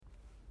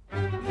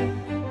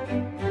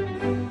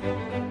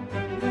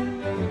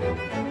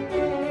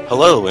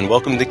Hello and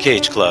welcome to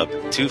Cage Club.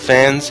 2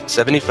 fans,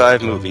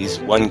 75 movies,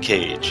 1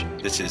 cage.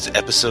 This is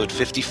episode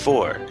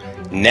 54,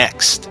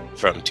 Next,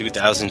 from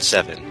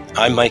 2007.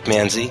 I'm Mike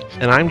Manzi.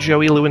 And I'm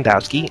Joey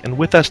Lewandowski, and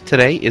with us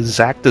today is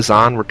Zach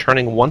Dazan,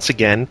 returning once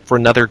again for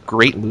another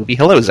great movie.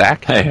 Hello,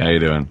 Zach. Hey, how you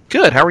doing?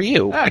 Good, how are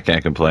you? I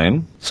can't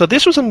complain. So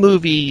this was a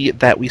movie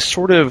that we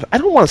sort of, I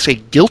don't want to say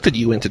guilted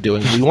you into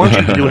doing. We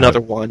wanted you to do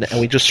another one,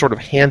 and we just sort of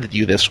handed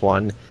you this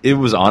one. It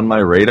was on my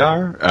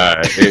radar.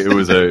 It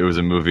was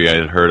a movie I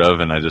had heard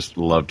of, and I just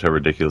loved how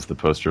ridiculous the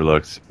poster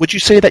looked. Would you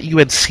say that you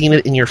had seen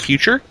it in your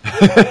future?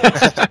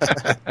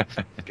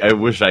 I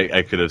wish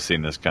I could have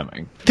seen this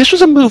coming. This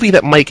was a movie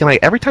that Mike and I,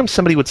 every time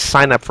somebody would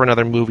sign up for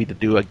another movie to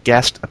do a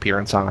guest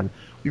appearance on,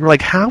 we were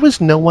like, how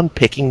is no one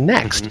picking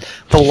Next?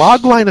 Mm-hmm. The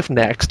logline of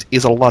Next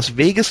is a Las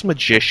Vegas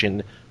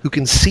magician who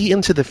can see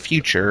into the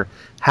future,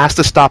 has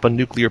to stop a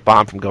nuclear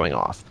bomb from going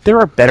off. There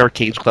are better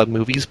Cage Club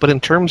movies, but in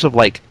terms of,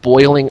 like,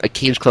 boiling a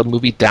Cage Club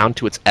movie down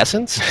to its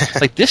essence,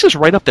 like, this is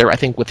right up there, I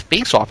think, with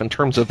Face Off in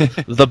terms of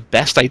the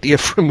best idea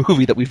for a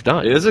movie that we've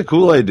done. It is a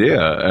cool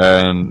idea,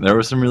 and there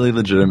were some really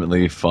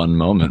legitimately fun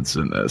moments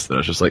in this that I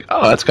was just like,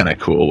 oh, that's kind of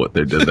cool what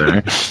they did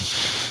there.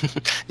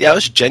 Yeah, I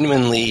was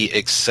genuinely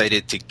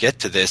excited to get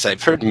to this.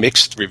 I've heard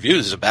mixed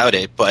reviews about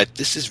it, but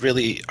this is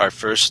really our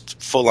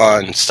first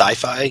full-on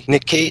sci-fi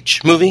Nick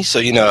Cage movie.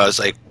 So, I was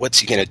like, what's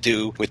he going to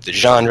do with the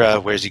genre?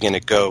 Where's he going to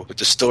go with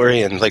the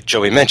story? And like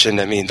Joey mentioned,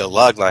 I mean, the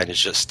logline is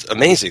just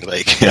amazing.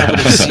 Like, I would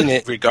have seen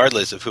it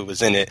regardless of who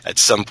was in it at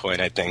some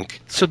point, I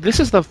think. So this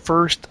is the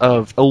first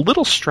of a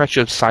little stretch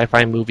of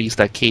sci-fi movies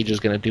that Cage is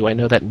going to do. I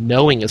know that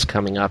Knowing is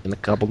coming up in a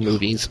couple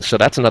movies, so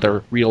that's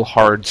another real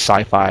hard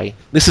sci-fi.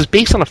 This is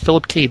based on a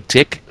Philip K.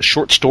 Dick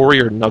short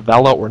story or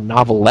novella or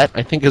novelette,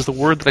 I think is the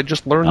word that I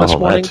just learned this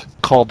morning,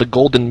 called The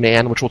Golden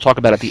Man, which we'll talk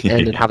about at the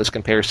end and how this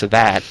compares to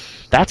that.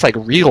 That's like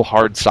real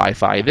hard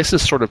sci-fi. This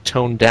is sort of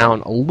toned down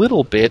a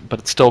little bit, but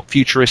it's still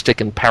futuristic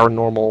and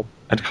paranormal.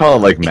 I'd call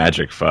it like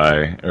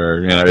Magic-fi,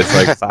 or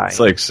it's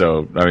like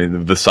so. I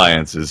mean, the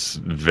science is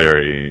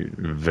very,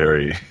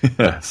 very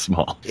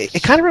small.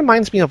 It kind of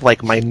reminds me of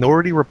like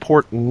Minority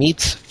Report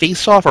meets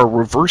Face Off or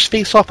reverse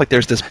Face Off. Like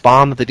there's this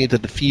bomb that they need to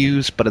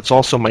defuse, but it's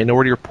also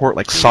Minority Report,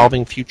 like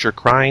solving future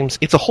crimes.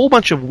 It's a whole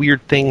bunch of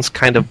weird things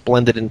kind of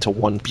blended into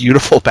one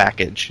beautiful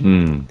package.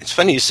 Mm. It's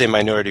funny you say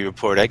Minority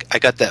Report. I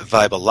got that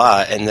vibe a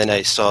lot, and then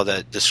I saw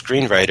that the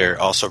screenwriter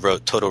also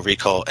wrote Total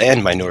Recall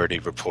and Minority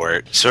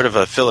Report. Sort of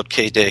a Philip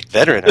K. Dick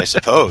veteran, I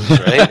suppose,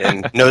 right?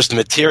 And knows the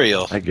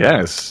material. I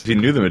guess. If he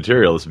knew the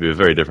material, this would be a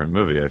very different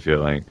movie, I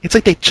feel like. It's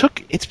like they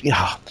took... It's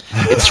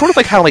sort of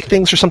like how like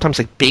things are sometimes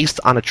like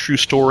based on a true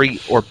story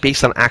or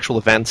based on actual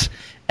events,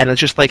 and it's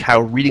just like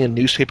how reading a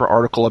newspaper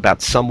article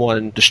about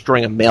someone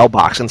destroying a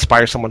mailbox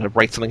inspires someone to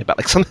write something about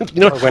like something,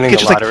 or winning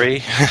the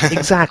lottery. Like,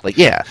 exactly,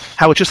 yeah.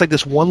 How it's just like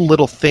this one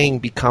little thing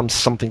becomes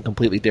something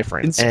completely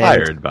different.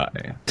 Inspired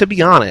by. To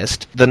be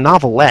honest, the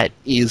novelette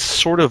is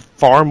sort of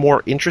far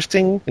more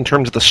interesting in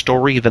terms of the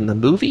story than the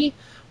movie.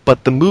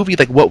 But the movie,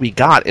 like what we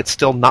got, it's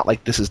still not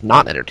like this is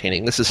not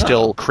entertaining. This is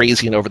still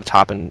crazy and over the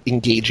top and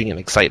engaging and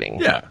exciting.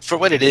 Yeah, for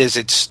what it is,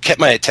 it's kept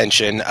my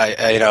attention.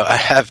 I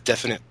have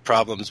definite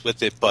problems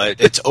with it,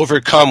 but it's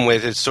overcome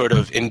with its sort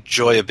of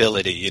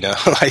enjoyability.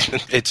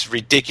 Like its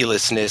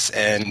ridiculousness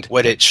and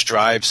what it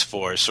strives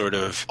for. Sort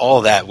of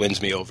all that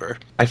wins me over.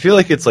 I feel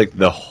like it's like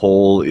the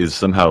whole is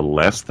somehow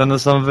less than the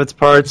sum of its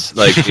parts.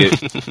 Like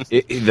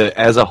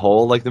as a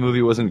whole, like the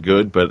movie wasn't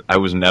good, but I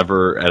was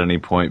never at any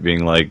point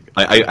being like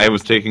I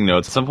was taking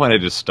notes. At some point I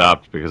just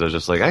stopped because I was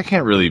just like, I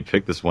can't really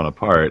pick this one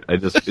apart.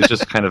 It's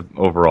just kind of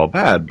overall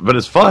bad, but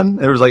it's fun.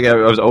 It was like, I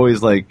was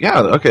always like, yeah,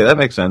 okay, that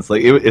makes sense.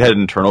 Like it had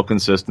internal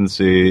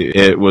consistency.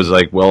 It was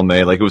like well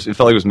made. Like it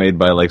felt like it was made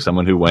by like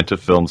someone who went to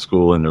film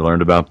school and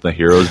learned about the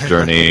hero's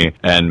journey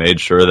and made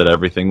sure that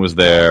everything was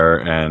there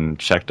and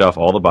checked off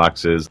all the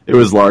boxes. It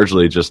was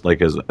largely just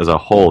like as a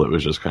whole, it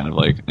was just kind of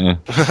like, eh.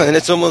 And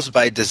it's almost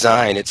by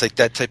design. It's like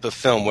that type of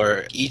film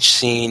where each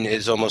scene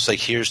is almost like,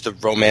 here's the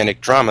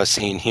romantic drama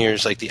scene,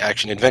 here's like the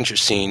action-adventure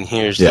scene,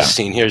 here's this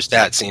scene, here's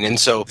that scene. And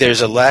so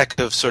there's a lack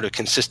of sort of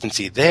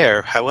consistency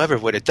there. However,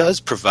 what it does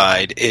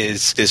provide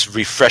is this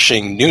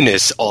refreshing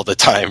newness all the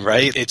time,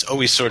 right? It's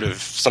always sort of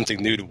something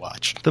new to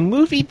watch. The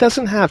movie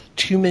doesn't have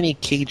too many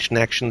Cage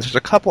connections. There's a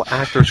couple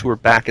actors who are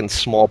back in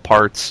small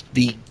parts.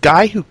 The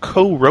guy who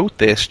co-wrote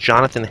this,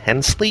 Jonathan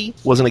Hensley,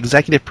 was an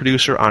executive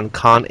producer on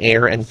Con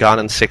Air and Gone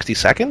in 60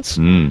 Seconds.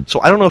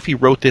 So I don't know if he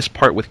wrote this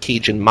part with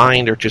Cage in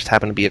mind or just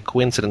happened to be a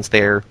coincidence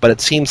there, but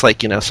it seems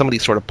like,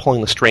 somebody's sort of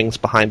pulling the strings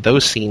behind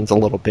those scenes a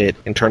little bit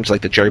in terms of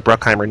like the Jerry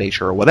Bruckheimer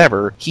nature or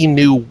whatever. He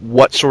knew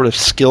what sort of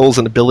skills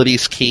and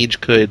abilities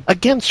Cage could,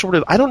 again, sort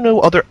of, I don't know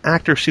other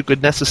actors who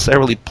could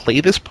necessarily play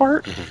this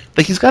part.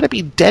 Like he's got to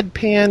be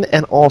deadpan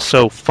and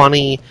also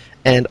funny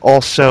and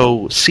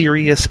also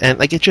serious, and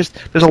like it just,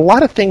 there's a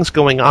lot of things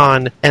going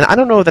on, and I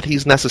don't know that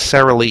he's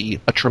necessarily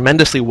a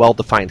tremendously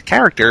well-defined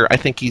character. I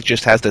think he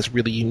just has this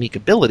really unique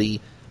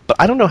ability, but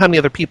I don't know how many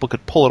other people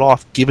could pull it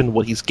off given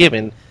what he's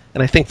given.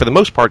 And I think for the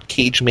most part,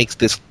 Cage makes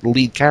this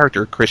lead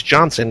character, Chris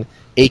Johnson,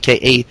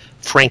 a.k.a.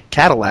 Frank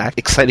Cadillac,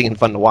 exciting and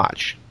fun to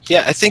watch.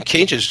 Yeah, I think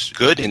Cage is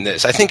good in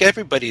this. I think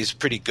everybody's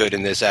pretty good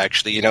in this,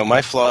 actually. You know,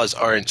 my flaws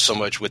aren't so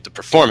much with the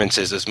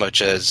performances as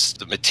much as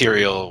the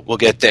material. We'll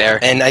get there.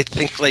 And I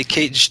think, like,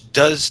 Cage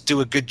does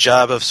do a good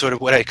job of sort of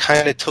what I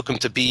kind of took him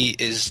to be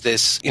is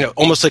this, you know,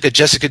 almost like a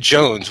Jessica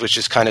Jones, which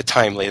is kind of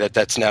timely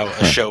that's now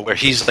a show where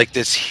he's like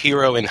this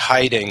hero in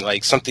hiding,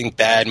 like something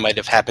bad might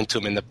have happened to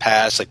him in the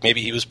past. Like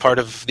maybe he was part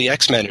of the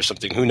X-Men or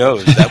something. Who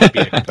knows? That would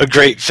be a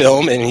great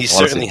film, and he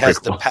certainly has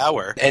the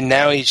power. And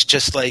now he's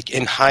just like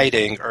in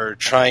hiding or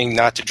trying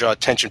not to draw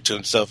attention to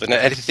himself. And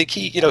I think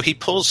he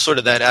pulls sort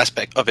of that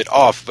aspect of it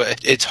off,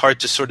 but it's hard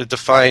to sort of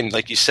define,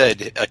 like you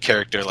said, a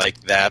character like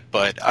that.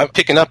 But I'm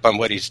picking up on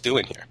what he's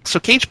doing here. So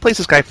Cage plays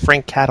this guy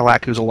Frank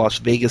Cadillac, who's a Las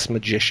Vegas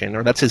magician,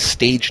 or that's his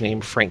stage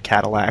name, Frank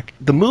Cadillac.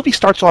 The movie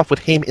starts off with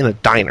him in a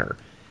diner.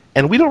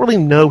 And we don't really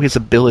know his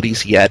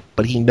abilities yet,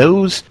 but he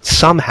knows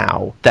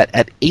somehow that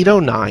at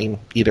 8:09,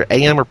 either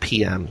AM or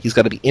PM, he's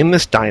got to be in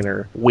this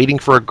diner waiting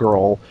for a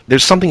girl.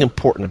 There's something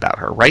important about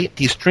her, right?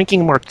 He's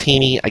drinking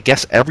martini, I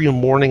guess, every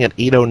morning at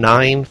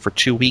 8:09 for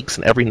 2 weeks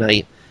and every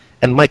night.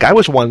 And Mike, I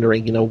was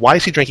wondering, why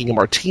is he drinking a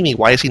martini?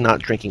 Why is he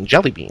not drinking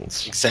jelly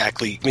beans?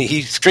 Exactly. I mean,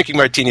 he's drinking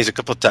martinis a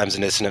couple of times in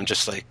this, and I'm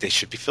just like, they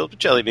should be filled with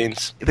jelly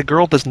beans. The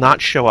girl does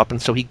not show up,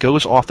 and so he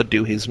goes off to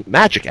do his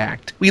magic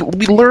act. We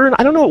learn,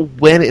 I don't know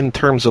when in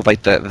terms of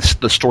like the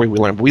story we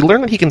learn, but we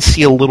learn that he can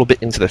see a little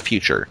bit into the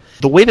future.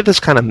 The way that this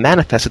kind of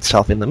manifests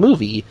itself in the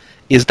movie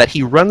is that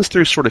he runs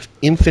through sort of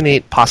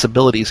infinite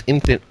possibilities,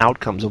 infinite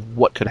outcomes of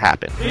what could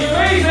happen. The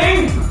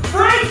amazing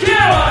Frank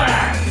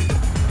Cadillac!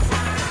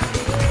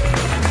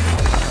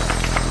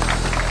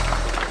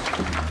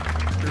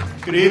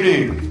 Good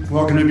evening.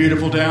 Welcome to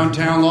beautiful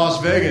downtown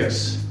Las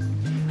Vegas.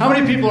 How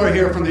many people are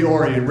here from the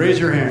Orient? Raise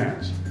your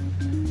hands.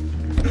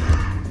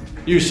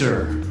 You,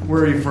 sir.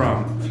 Where are you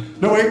from?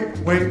 No,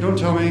 wait, don't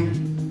tell me.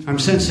 I'm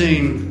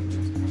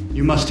sensing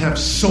you must have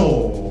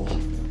soul.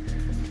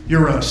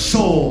 You're a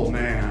soul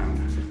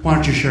man. Why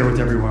don't you share with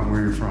everyone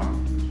where you're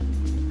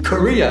from?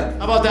 Korea.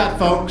 How about that,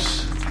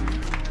 folks?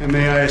 And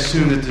may I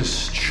assume that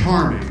this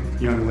charming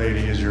young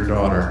lady is your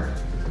daughter?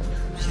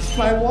 She's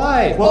my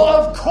wife. Well,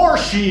 of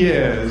course she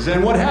is.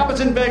 And what happens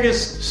in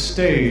Vegas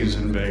stays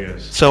in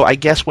Vegas. So I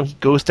guess when he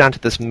goes down to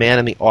this man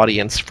in the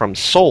audience from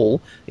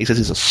Seoul, he says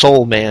he's a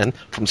Seoul man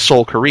from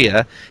Seoul,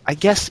 Korea. I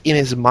guess in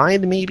his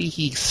mind maybe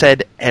he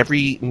said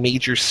every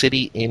major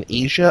city in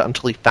Asia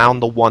until he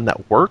found the one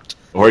that worked.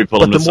 Or he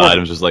pulled him aside and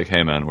was just like,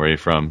 hey man, where are you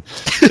from?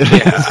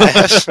 Yeah, I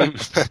have some,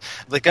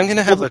 I'm going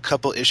to have a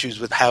couple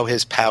issues with how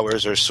his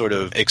powers are sort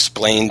of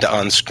explained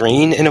on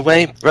screen in a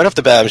way. Right off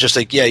the bat, I was just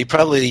like, yeah, he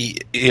probably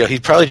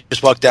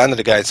just walked down to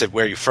the guy and said,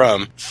 where are you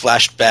from?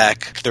 Flashed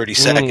back 30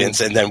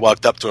 seconds and then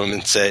walked up to him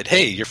and said,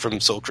 hey, you're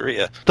from Seoul,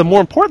 Korea. The more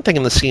important thing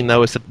in the scene,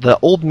 though, is that the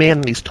old man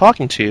that he's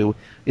talking to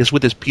is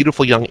with this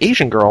beautiful young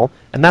Asian girl,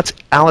 and that's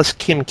Alice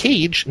Kim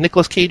Cage,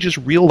 Nicolas Cage's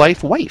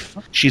real-life wife.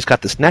 She's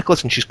got this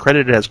necklace, and she's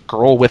credited as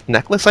Girl with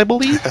Necklace, I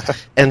believe,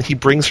 and he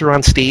brings her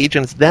on stage,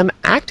 and it's them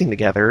acting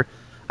together.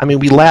 I mean,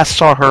 we last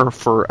saw her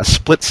for a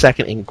split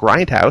second in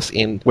Grindhouse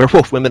in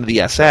Werewolf Women of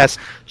the SS.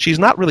 She's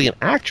not really an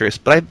actress,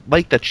 but I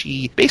like that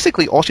she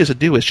basically all she has to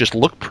do is just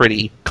look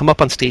pretty, come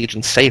up on stage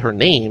and say her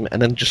name,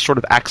 and then just sort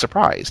of act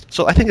surprised.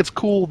 So I think it's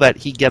cool that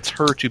he gets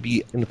her to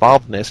be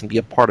involved in this and be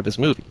a part of his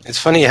movie. It's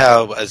funny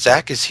how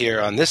Zach is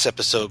here on this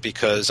episode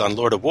because on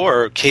Lord of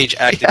War, Cage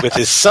acted with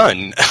his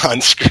son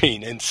on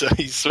screen, and so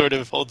he sort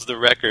of holds the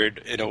record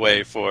in a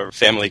way for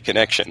family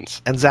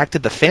connections. And Zach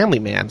did The Family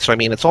Man, so I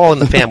mean, it's all in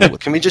the family.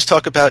 Can we just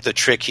talk about the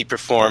trick he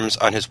performs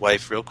on his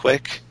wife real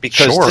quick?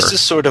 Because Sure. This is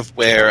sort of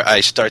where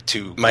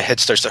my head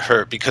starts to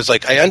hurt, because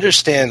like I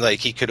understand like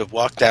he could have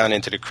walked down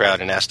into the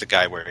crowd and asked the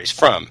guy where he's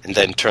from and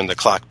then turned the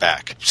clock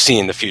back,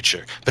 seeing the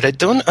future. But I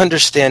don't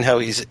understand how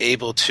he's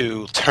able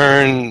to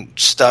turn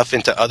stuff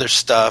into other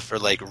stuff or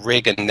like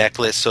rig a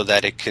necklace so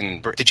that it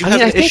can... Did you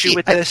have an issue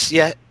with this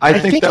yet? I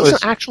think that he's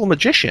was an actual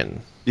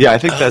magician. Yeah, I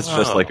think that's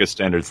just like a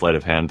standard sleight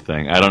of hand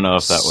thing. I don't know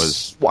if that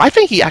was... Well, I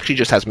think he actually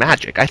just has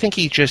magic. I think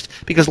he just...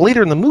 Because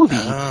later in the movie,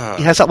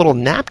 he has that little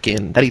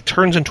napkin that he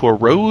turns into a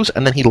rose,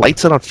 and then he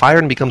lights it on fire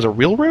and becomes a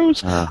real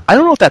rose. I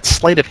don't know if that's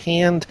sleight of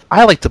hand.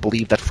 I like to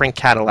believe that Frank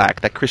Cadillac,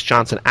 that Chris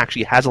Johnson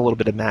actually has a little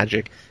bit of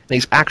magic, and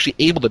he's actually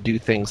able to do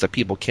things that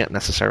people can't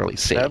necessarily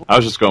see. I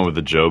was just going with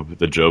the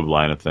Job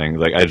line of thing.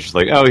 Like I just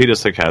like, oh, he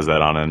just like has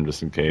that on him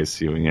just in case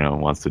he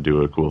wants to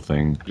do a cool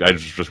thing. I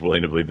was just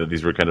willing to believe that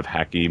these were kind of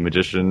hacky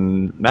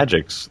magician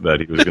magics that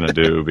he was going to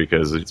do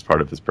because it's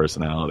part of his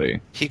personality.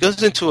 He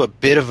goes into a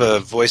bit of a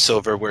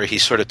voiceover where he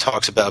sort of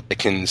talks about I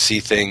can see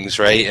things,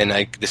 right?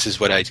 And this is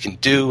what I can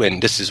do,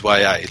 and this is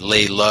why I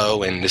lay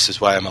low, and this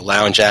is why I'm a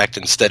lounge act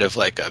instead of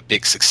like a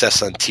big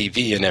success on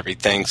TV and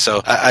everything.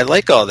 So I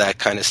like all that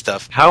kind of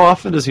stuff. How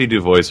often does he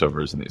do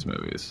voiceovers in these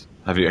movies?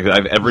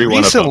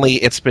 Recently,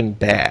 it's been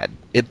bad.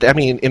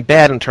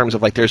 Bad in terms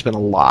of like there's been a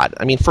lot.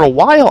 I mean, for a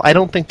while, I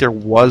don't think there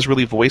was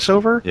really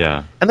voiceover.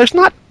 Yeah. And there's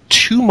not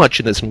too much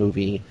in this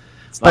movie.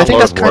 It's But I not think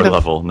Lord that's kind War of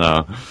level,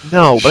 no.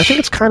 no. But I think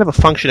it's kind of a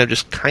function of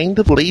just kind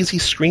of lazy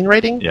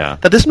screenwriting. Yeah.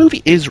 That this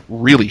movie is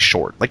really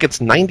short. Like it's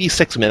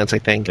 96 minutes, I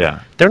think.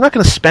 Yeah. They're not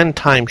going to spend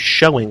time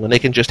showing when they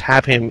can just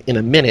have him in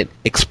a minute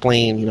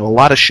explain. A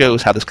lot of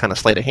shows have this kind of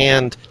sleight of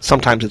hand.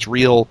 Sometimes it's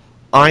real.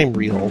 I'm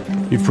real.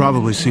 You've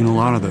probably seen a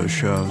lot of those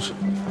shows.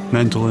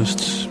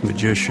 Mentalists,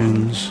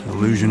 magicians,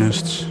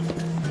 illusionists.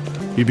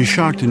 You'd be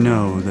shocked to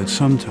know that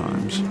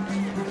sometimes,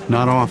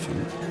 not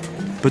often,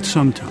 but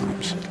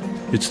sometimes,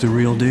 it's the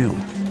real deal.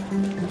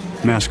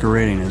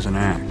 Masquerading as an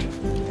act.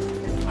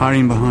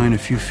 Hiding behind a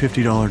few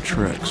 $50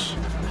 tricks.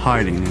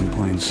 Hiding in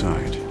plain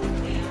sight.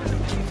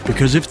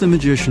 Because if the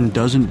magician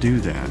doesn't do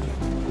that,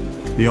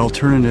 the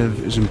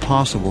alternative is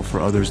impossible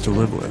for others to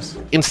live with.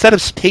 Instead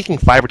of taking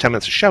 5 or 10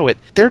 minutes to show it,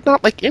 they're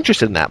not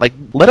interested in that.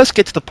 Let us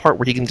get to the part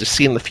where he can just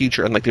see in the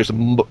future and there's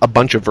a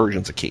bunch of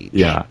versions of Cage.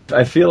 Yeah,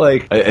 I feel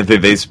like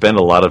they spend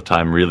a lot of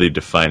time really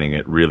defining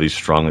it really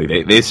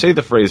strongly. They say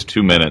the phrase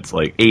 2 minutes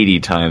 80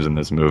 times in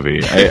this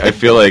movie. I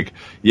feel like,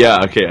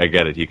 yeah, okay, I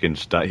get it. He can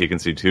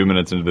see 2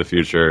 minutes into the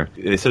future.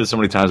 They said it so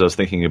many times. I was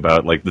thinking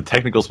about the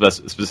technical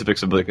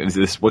specifics of is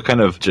this, what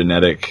kind of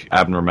genetic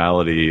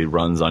abnormality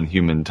runs on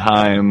human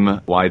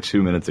time? Why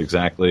 2 minutes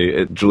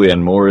exactly?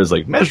 Julianne Moore is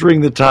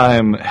measuring the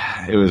time.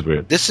 It was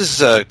weird. This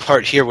is a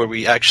part here where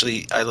I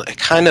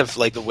kind of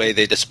like the way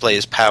they display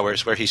his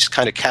powers, where he's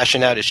kind of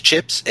cashing out his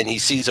chips and he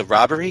sees a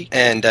robbery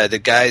and the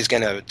guy's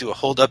going to do a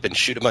hold-up and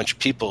shoot a bunch of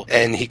people,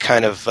 and he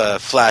kind of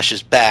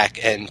flashes back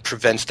and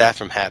prevents that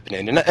from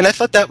happening. And I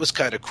thought that was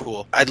kind of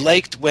cool. I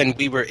liked when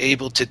we were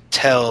able to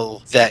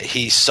tell that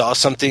he saw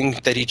something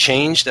that he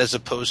changed, as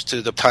opposed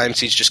to the times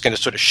he's just going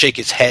to sort of shake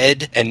his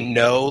head and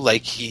know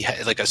he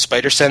had a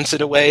spider sense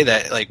in a way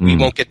that we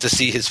won't get to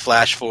see his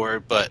flash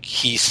forward, but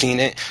he's seen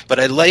it. But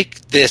I like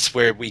this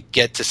where we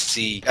get to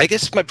see, I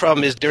guess my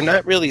problem is they're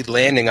not really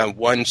landing on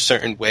one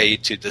certain way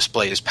to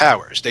display his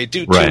powers. They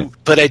do right. too,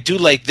 but I do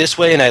like this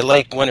way, and I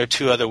like one or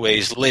two other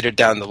ways later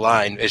down the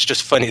line. It's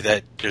just funny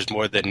that there's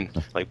more than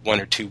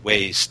one or two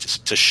ways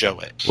to show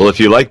it. Well, if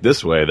you like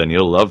this way, then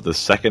you'll love the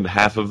second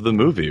half of the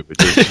movie, which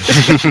is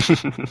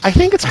I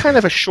think it's kind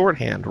of a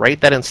shorthand,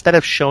 right? That instead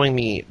of showing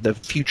me the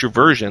future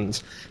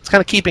versions, it's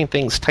kind of keeping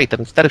things tight. That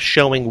instead of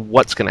showing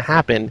what's going to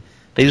happen,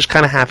 they just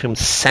kind of have him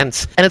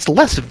sense, and it's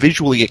less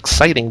visually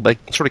exciting, but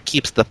sort of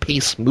keeps the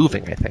pace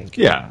moving, I think.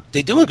 yeah.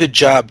 They do a good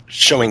job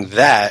showing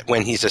that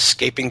when he's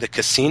escaping the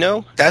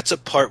casino. That's a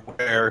part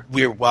where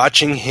we're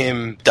watching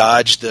him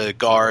dodge the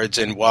guards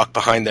and walk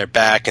behind their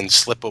back and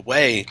slip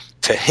away.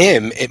 To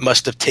him, it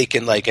must have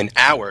taken an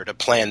hour to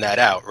plan that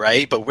out,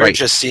 right? But we're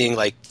just seeing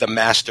the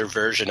master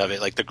version of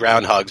it, the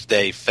Groundhog's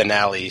Day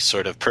finale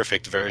sort of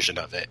perfect version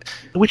of it.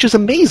 Which is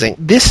amazing.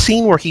 This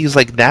scene where he's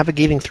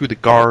navigating through the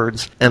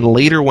guards, and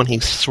later when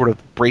he's sort of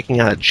breaking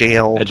out of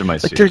jail, Edge of my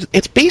seat.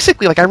 it's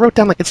basically I wrote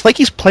down it's like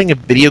he's playing a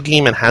video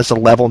game and has a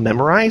level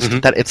memorized.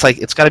 That it's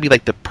it's got to be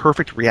the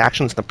perfect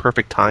reactions and the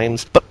perfect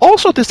times. But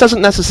also, this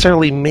doesn't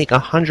necessarily make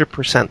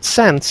 100%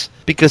 sense,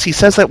 because he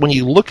says that when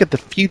you look at the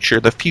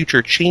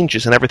future changes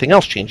and everything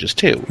else changes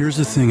too. Here's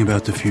the thing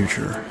about the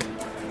future.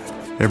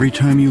 Every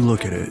time you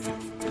look at it,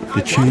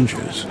 it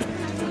changes.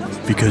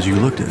 Because you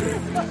looked at it.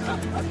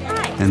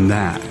 And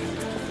that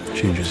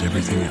changes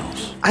everything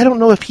else. I don't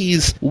know if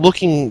he's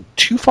looking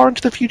too far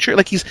into the future.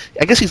 I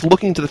guess he's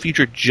looking into the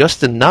future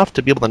just enough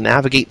to be able to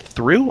navigate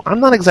through. I'm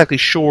not exactly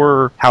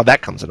sure how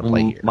that comes into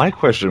play here. My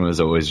question was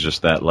always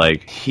just that,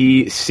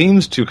 he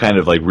seems to kind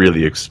of,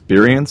 really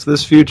experience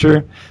this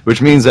future,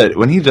 which means that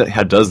when he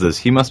does this,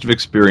 he must have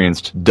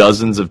experienced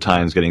dozens of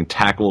times getting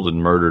tackled and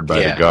murdered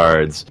by the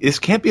guards. This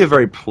can't be a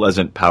very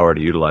pleasant power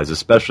to utilize,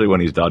 especially when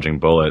he's dodging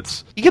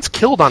bullets. He gets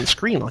killed on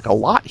screen a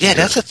lot here. Yeah,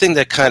 that's the thing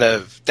that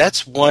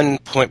that's one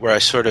point where I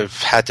sort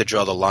of had to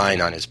draw the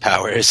line on his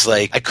powers.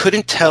 I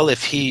couldn't tell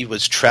if he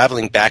was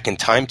traveling back in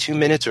time 2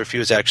 minutes or if he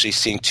was actually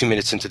seeing 2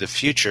 minutes into the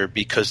future,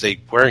 because they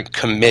weren't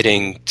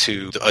committing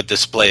to a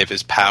display of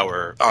his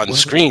power on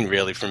screen,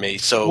 really, for me.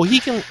 So well,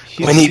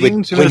 when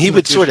he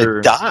would sort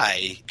of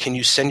die, can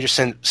you send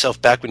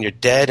yourself back when you're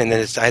dead? And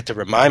then I had to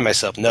remind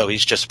myself, no,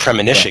 he's just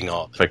premonitioning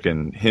all. If I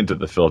can hint at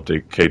the Philip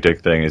K.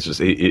 Dick thing, it's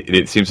just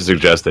it seems to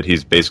suggest that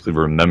he's basically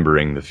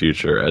remembering the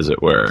future, as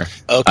it were.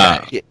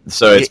 Okay.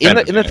 So it's in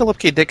the Philip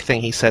K. Dick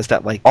thing, he says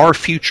that our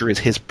future is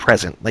his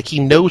present. He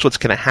knows what's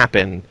going to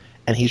happen,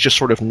 and he's just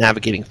sort of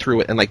navigating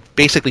through it and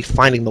basically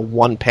finding the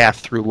one path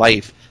through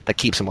life that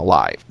keeps him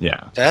alive.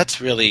 Yeah. That's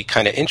really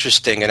kind of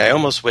interesting, and I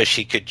almost wish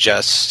he could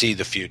just see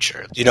the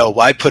future.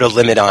 Why put a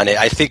limit on it?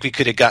 I think we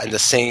could have gotten the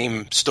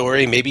same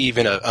story, maybe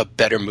even a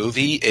better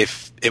movie,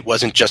 if it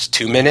wasn't just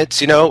 2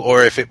 minutes,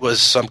 or if it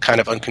was some kind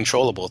of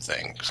uncontrollable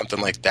thing, something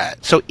like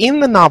that. So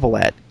in the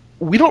novelette,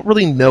 we don't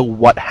really know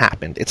what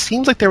happened. It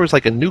seems like there was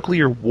a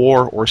nuclear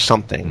war or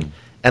something,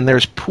 and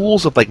there's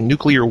pools of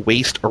nuclear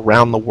waste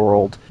around the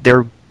world.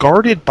 They're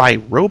guarded by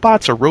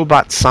robots or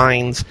robot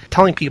signs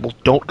telling people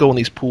don't go in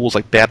these pools,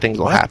 bad things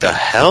will happen. What the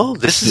hell?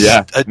 This is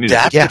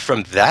adapted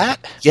from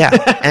that?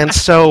 Yeah. And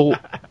so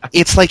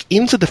it's like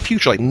into the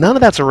future. Like none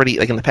of that's already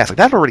like in the past. Like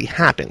that already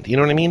happened. You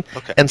know what I mean?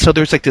 Okay. And so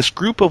there's like this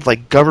group of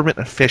like government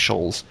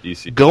officials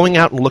going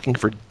out and looking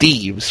for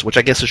Deves, which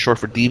I guess is short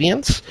for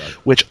deviants,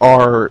 which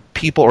are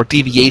people or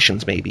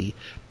deviations maybe.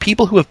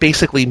 People who have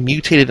basically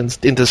mutated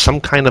into some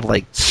kind of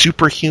like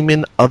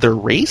superhuman other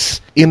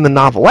race. In the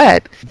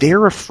novelette,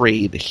 they're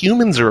afraid,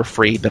 humans are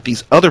afraid that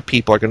these other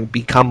people are going to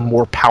become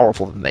more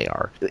powerful than they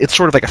are. It's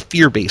sort of like a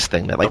fear-based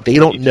thing that like they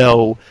don't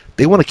know,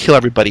 they want to kill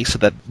everybody so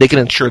that they can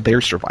ensure their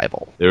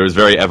survival. It was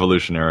very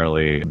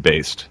evolutionarily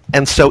based.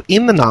 And so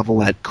in the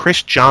novelette,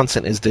 Chris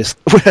Johnson is this,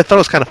 what I thought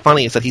was kind of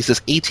funny is that he's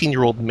this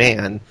 18-year-old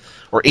man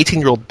or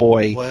 18-year-old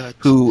boy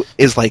who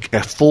is like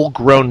a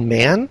full-grown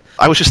man.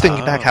 I was just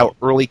thinking back how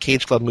early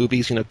Cage Club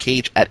movies, you know,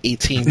 Cage at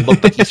 18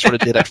 looked like he sort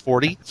of did at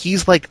 40.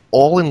 He's like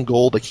all in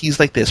gold. Like he's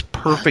like this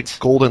perfect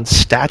golden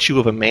statue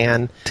of a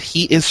man.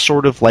 He is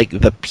sort of like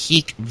the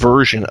peak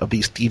version of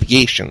these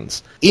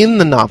deviations. In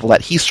the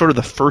novelette, he's sort of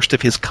the first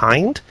of his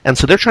kind. And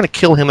so they're trying to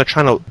kill him. They're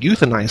trying to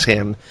euthanize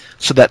him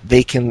so that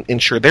they can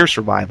ensure their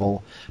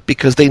survival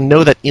because they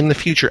know that in the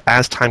future,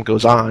 as time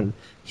goes on,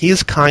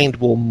 his kind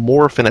will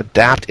morph and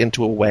adapt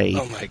into a way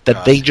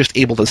that they just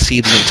able to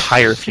see the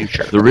entire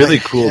future. The really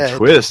cool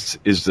twist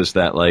is just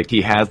that, like,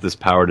 he has this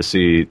power to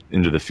see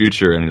into the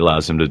future and it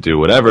allows him to do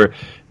whatever,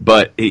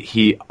 but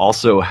he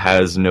also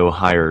has no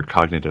higher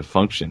cognitive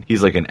function.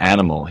 He's like an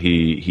animal.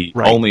 He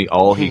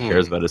all he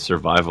cares about is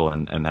survival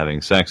and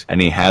having sex, and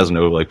he has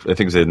no, like, I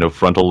think they said no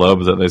frontal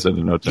lobe. Is that they said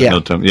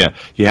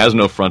he has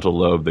no frontal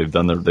lobe. They've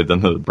done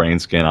the brain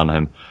scan on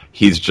him.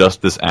 He's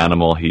just this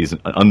animal. He's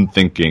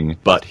unthinking,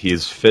 but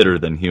he's fitter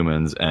than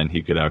humans, and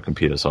he could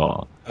outcompete us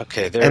all.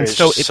 Okay, there is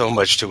so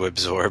much to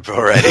absorb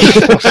already.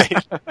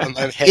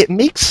 It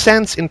makes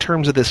sense in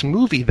terms of this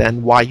movie,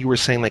 then, why you were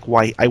saying, like,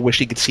 why I wish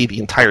he could see the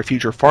entire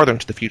future farther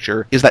into the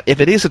future, is that if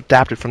it is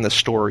adapted from the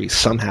story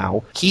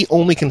somehow, he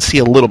only can see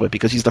a little bit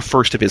because he's the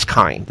first of his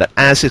kind. That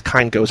as his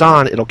kind goes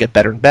on, it'll get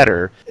better and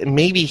better.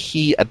 Maybe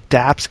he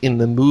adapts in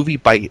the movie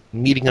by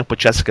meeting up with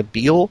Jessica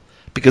Biel,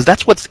 because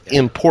that's what's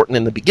important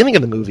in the beginning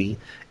of the movie,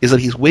 is that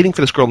he's waiting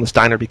for this girl in this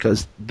diner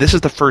because this is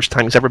the first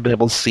time he's ever been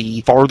able to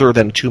see farther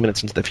than 2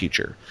 minutes into the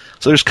future.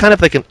 So there's kind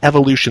of like an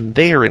evolution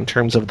there in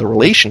terms of the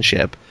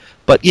relationship.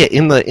 But yeah,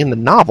 in the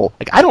novel,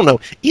 like, I don't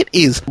know, it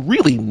is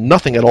really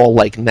nothing at all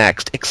like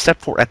Next, except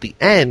for at the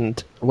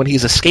end, when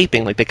he's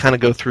escaping, like, they kind of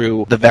go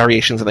through the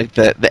variations, and like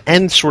the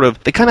end sort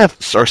of, they kind of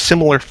are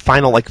similar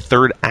final, like,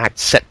 third act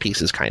set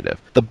pieces, kind of.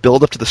 The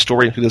build up to the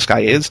story and who this guy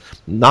is,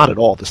 not at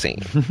all the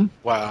same.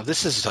 Wow,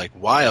 this is like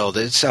wild.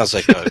 It sounds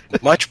like a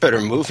much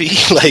better movie,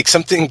 like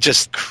something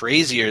just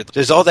crazier.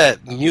 There's all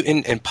that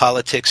mutant and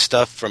politics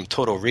stuff from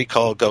Total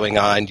Recall going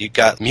on. You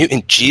got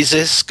Mutant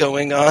Jesus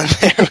going on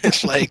there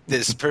with like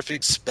this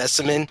perfect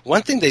specimen.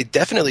 One thing they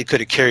definitely could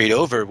have carried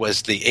over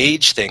was the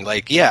age thing.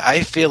 Like, yeah,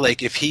 I feel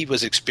like if he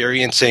was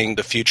experiencing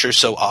the future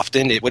so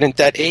often, wouldn't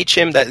that age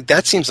him?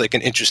 That seems like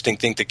an interesting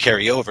thing to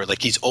carry over.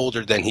 Like, he's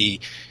older than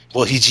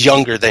he's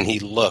younger than he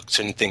looks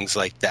and things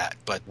like that.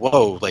 But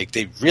whoa, like,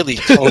 they really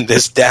toned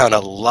this down a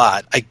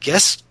lot. I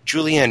guess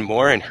Julianne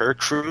Moore and her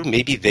crew,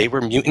 maybe they were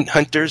mutant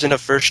hunters in a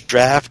first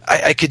draft.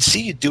 I could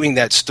see you doing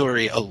that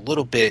story a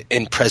little bit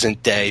in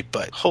present day,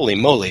 but holy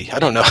moly, I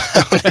don't know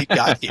how they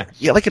got here.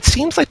 Yeah, like, it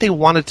seems like they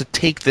wanted to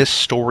take this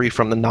story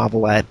from the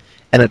novelette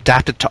and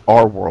adapt it to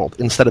our world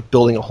instead of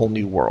building a whole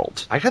new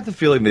world. I got the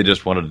feeling they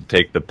just wanted to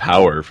take the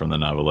power from the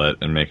novelette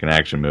and make an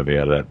action movie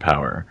out of that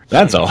power.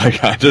 That's all I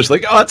got. Just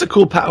like, oh, that's a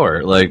cool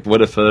power. Like,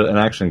 what if an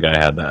action guy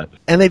had that?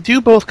 And they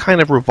do both kind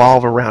of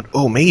revolve around,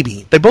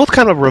 they both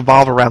kind of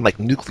revolve around, like,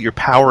 nuclear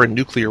power and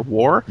nuclear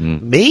war.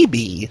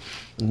 Maybe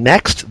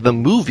Next, the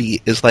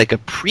movie, is like a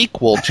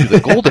prequel to The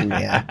Golden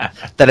Man,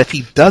 that if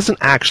he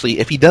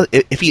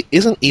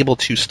isn't able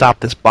to stop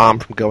this bomb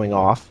from going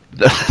off,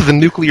 the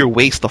nuclear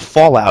waste, the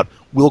fallout,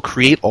 will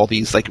create all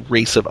these, like,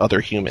 race of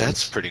other humans.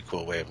 That's a pretty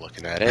cool way of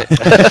looking at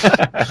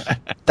it.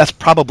 That's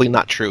probably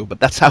not true, but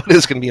that's how it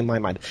is going to be in my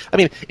mind. I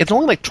mean, it's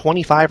only like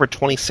 25 or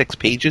 26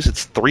 pages.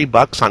 It's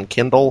 $3 on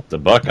Kindle. It's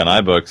 $1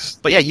 on iBooks.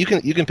 But yeah, you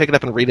can pick it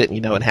up and read it,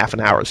 in half an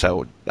hour.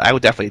 So I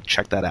would definitely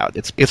check that out.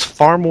 It's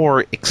far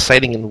more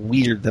exciting and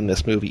weird than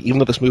this movie, even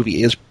though this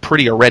movie is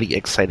pretty already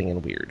exciting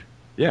and weird.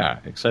 Yeah,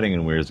 exciting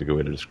and weird is a good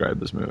way to describe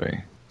this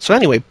movie. So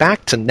anyway,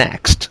 back to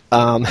Next.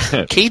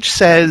 Cage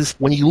says,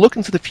 when you look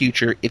into the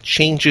future, it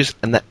changes,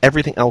 and that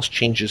everything else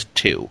changes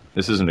too.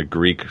 This isn't a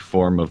Greek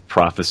form of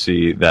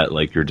prophecy that,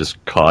 like, you're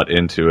just caught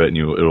into it and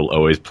it'll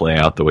always play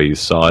out the way you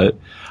saw it.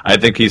 I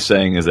think he's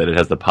saying is that it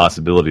has the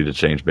possibility to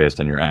change based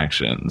on your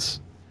actions.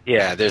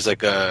 Yeah, there's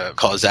like a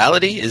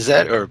causality, is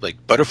that? Or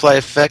like butterfly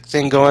effect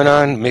thing going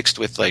on mixed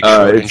with like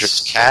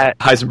Schrodinger's cat?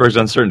 Heisenberg's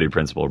uncertainty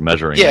principle,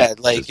 measuring. Yeah,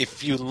 like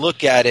if you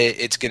look at it,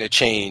 it's going to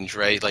change,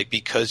 right? Like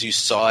because you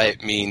saw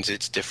it means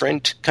it's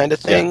different kind of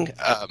thing,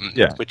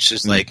 which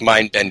is like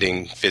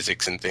mind-bending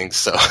physics and things.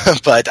 So,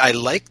 but I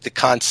like the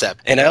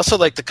concept. And I also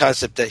like the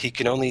concept that he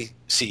can only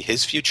see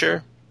his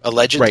future,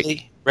 allegedly.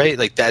 Right. right?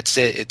 Like, that's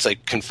it. It's,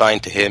 like,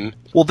 confined to him.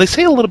 Well, they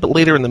say a little bit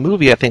later in the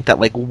movie, I think, that,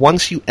 like,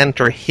 once you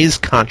enter his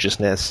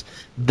consciousness,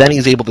 then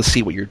he's able to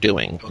see what you're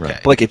doing. Okay.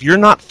 But, like, if you're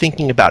not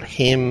thinking about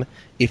him,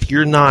 if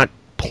you're not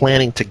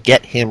planning to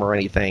get him or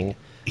anything,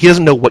 he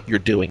doesn't know what you're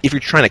doing. If you're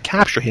trying to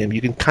capture him,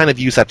 you can kind of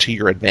use that to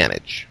your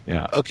advantage.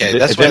 Yeah. Okay,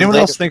 Did that's why anyone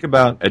later- else think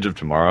about Edge of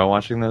Tomorrow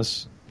watching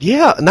this?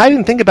 Yeah, and I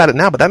didn't think about it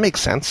now, but that makes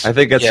sense. I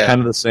think it's Yeah.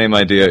 kind of the same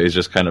idea. Is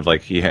just kind of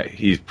like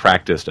he's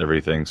practiced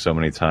everything so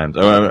many times.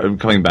 I'm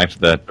coming back to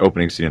that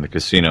opening scene in the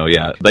casino.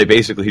 Yeah,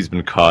 he's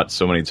been caught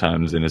so many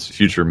times in his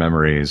future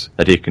memories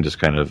that he can just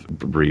kind of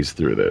breeze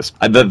through this.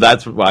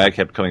 That's why I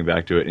kept coming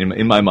back to it.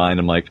 In my mind,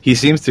 I'm like, he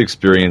seems to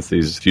experience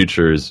these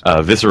futures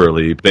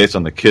viscerally based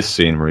on the kiss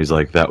scene where he's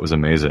like, "That was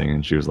amazing,"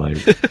 and she was like,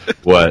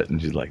 "What?" and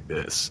she's like,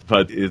 "This."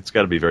 But it's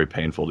got to be very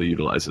painful to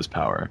utilize his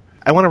power.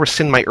 I want to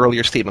rescind my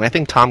earlier statement. I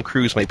think Tom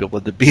Cruise might be able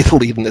to be the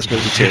lead in this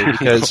movie too,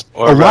 because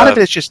Or, a lot of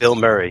it's just Bill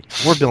Murray.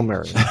 or Bill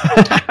Murray.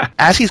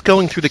 As he's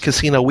going through the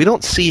casino, we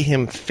don't see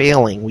him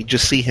failing. We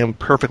just see him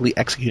perfectly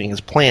executing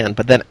his plan.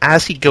 But then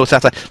as he goes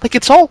outside, like,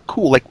 it's all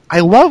cool. Like,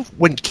 I love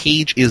when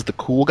Cage is the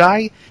cool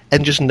guy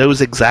and just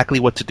knows exactly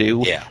what to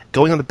do. Yeah.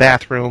 Going in the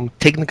bathroom,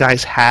 taking the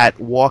guy's hat,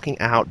 walking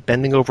out,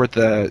 bending over at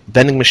the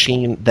vending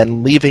machine,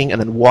 then leaving,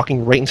 and then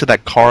walking right into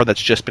that car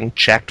that's just been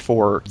checked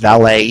for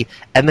valet.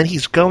 And then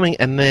he's going,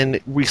 and then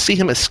we see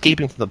him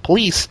escaping from the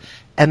police,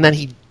 and then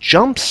he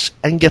jumps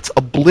and gets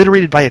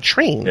obliterated by a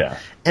train. Yeah.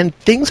 And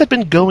things have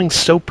been going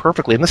so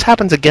perfectly, and this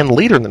happens again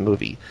later in the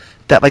movie,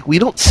 that, like, we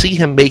don't see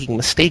him making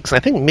mistakes, and I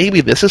think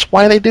maybe this is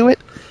why they do it,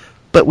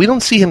 but we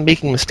don't see him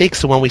making mistakes,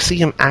 so when we see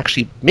him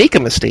actually make a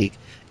mistake,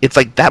 it's,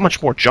 like, that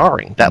much more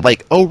jarring. That,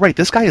 like, oh, right,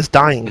 this guy is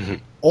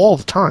dying all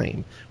the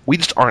time. We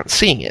just aren't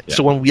seeing it. Yeah.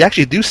 So when we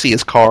actually do see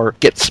his car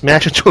get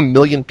smashed into a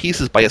million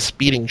pieces by a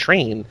speeding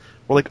train,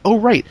 we're like, oh,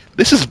 right,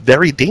 this is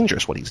very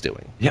dangerous what he's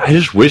doing. Yeah,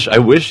 I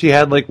wish he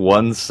had like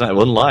one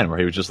line where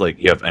he was just like,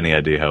 "You have any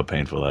idea how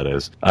painful that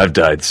is? I've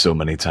died so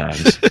many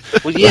times."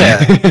 Well,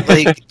 yeah,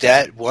 like,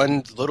 that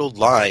one little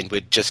line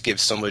would just give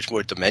so much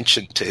more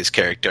dimension to his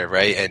character,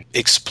 right? And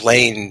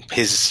explain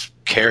his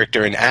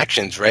character and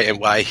actions, right? And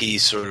why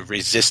he's sort of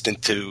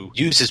resistant to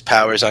use his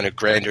powers on a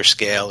grander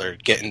scale or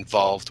get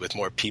involved with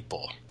more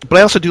people. But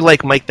I also do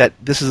like, Mike, that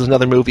this is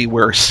another movie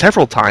where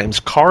several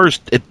times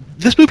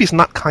this movie's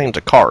not kind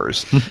to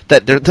cars.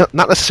 That they're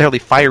not necessarily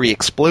fiery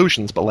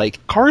explosions, but,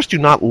 like, cars do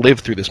not live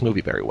through this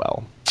movie very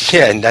well.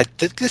 Yeah, and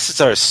this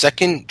is our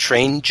second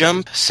train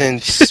jump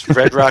since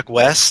Red Rock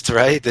West,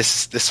 right?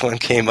 This one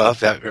came up,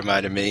 that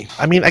reminded me.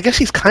 I mean, I guess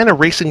he's kind of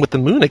racing with the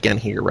moon again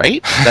here,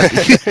 right?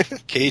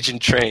 Cage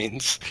and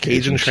trains.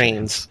 Cage and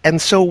trains. And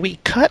so we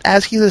cut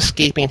as he's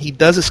escaping. He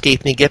does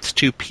escape, and he gets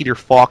to Peter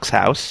Falk's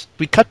house.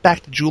 We cut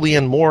back to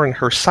Julianne Moore and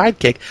her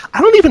sidekick. I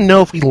don't even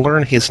know if we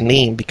learn his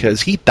name,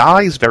 because he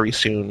dies very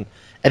soon,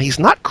 and he's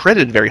not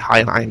credited very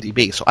high on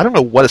IMDb, so I don't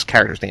know what his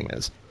character's name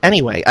is.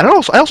 Anyway, I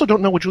also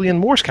don't know what Julianne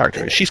Moore's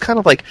character is. She's kind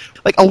of like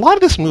a lot of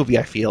this movie,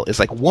 I feel, is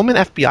like woman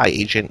FBI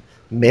agent,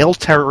 male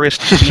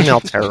terrorist, female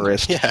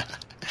terrorist. Yeah.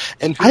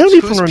 And I don't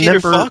even who's remember- Peter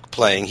Falk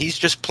playing? He's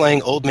just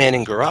playing Old Man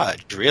in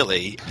Garage,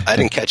 really. I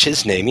didn't catch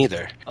his name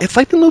either. It's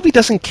like the movie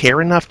doesn't care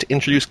enough to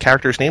introduce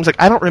characters' names.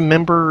 Like, I don't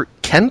remember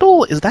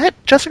Kendall. Is that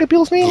Jessica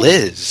Biel's name?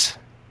 Liz.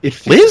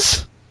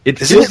 Liz?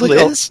 It Isn't feels it like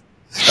Liz?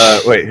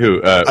 Wait,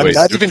 who? I'm wait,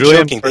 not even Julianne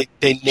joking. Moore-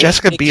 They name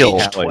Jessica Nick Biel.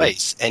 Cage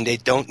twice, and they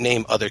don't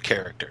name other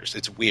characters.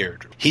 It's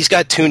weird. He's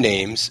got two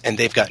names, and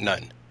they've got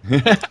none.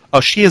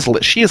 Oh, she is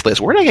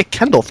Liz. Where did I get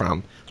Kendall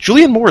from?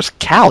 Julianne Moore is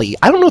Callie.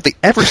 I don't know if they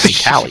ever say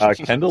Callie.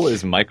 Kendall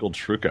is Michael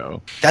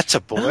Trucco. That's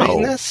a boy No.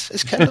 in this?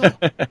 Is Kendall?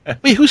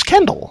 Wait, who's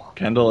Kendall?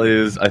 Kendall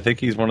is, I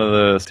think he's one of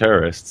the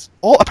terrorists.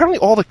 Apparently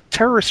all the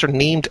terrorists are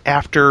named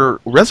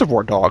after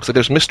Reservoir Dogs. Like,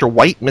 there's Mr.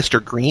 White,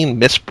 Mr. Green,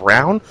 Miss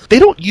Brown. They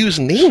don't use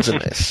names in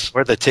this.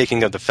 Or the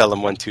Taking of the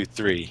Felon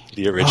 123,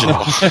 the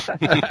original.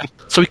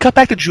 So we cut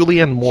back to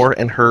Julianne Moore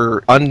and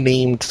her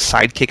unnamed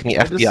sidekick in the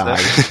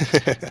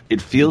FBI.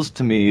 It feels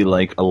to me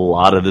like a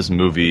lot of this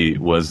movie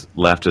was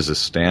left as a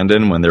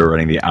stand-in when they were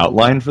writing the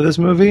outline for this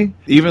movie.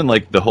 Even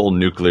like the whole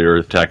nuclear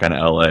attack on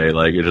LA,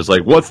 like it's just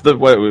like, what's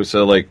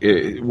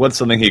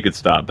something he could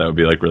stop that would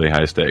be like really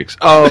high stakes?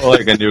 Oh,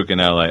 like a nuke in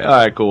LA. All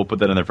right, cool. We'll put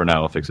that in there for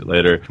now. We'll fix it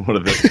later. What are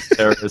the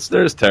terrorists?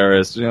 There's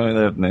terrorists. You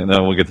know, then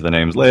we'll get to the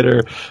names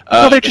later.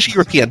 No, they're just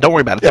European. Don't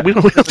worry about it. We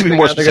don't have to be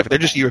more specific. They're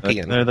just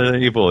European. They're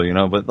evil, you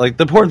know. But like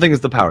the important thing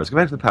is the power. Let's go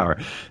back to the power.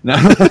 Now,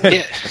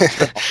 Yeah.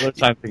 all the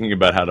time thinking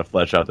about how to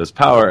flesh out this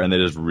power, and they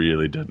just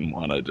really didn't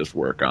want to just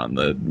work on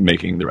the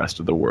making the rest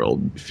of the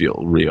world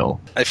feel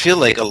real. I feel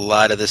like a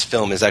lot of this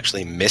film is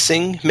actually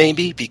missing,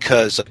 maybe,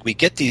 because we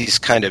get these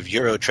kind of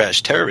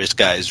Eurotrash terrorist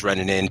guys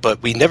running in,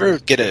 but we never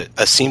get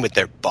a scene with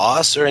their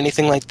boss or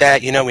anything like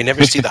that. You know, we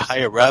never see the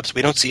higher-ups.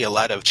 We don't see a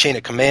lot of chain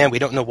of command. We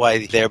don't know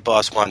why their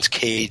boss wants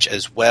Cage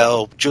as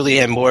well.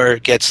 Julianne Moore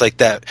gets like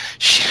that.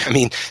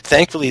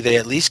 Thankfully, they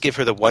at least give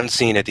her the one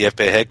scene at the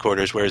FBI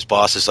headquarters where his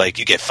boss is like,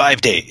 you get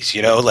 5 days,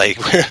 you know, like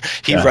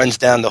he runs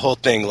down the whole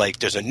thing like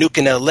there's a nuke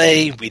in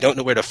L.A., we don't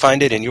know where to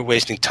find it, and you're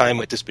wasting time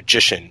with this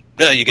magician.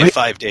 You get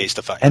 5 days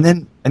to find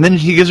it. And then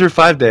he gives her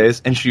 5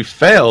 days, and she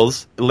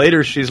fails.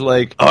 Later, she's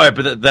like, "All right,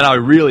 but then I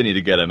really need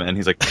to get him." And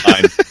he's like,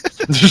 "Fine."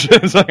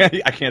 It's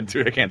like, I can't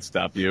do it. I can't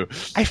stop you.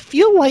 I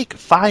feel like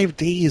 5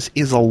 days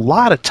is a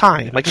lot of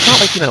time. Like, it's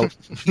not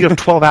like, you have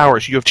 12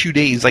 hours, you have 2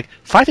 days. Like,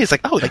 5 days,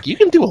 like, you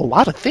can do a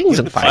lot of things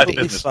in 5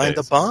 days. Find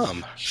the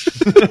bomb.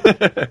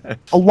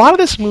 A lot of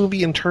this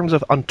movie, in terms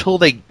of until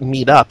they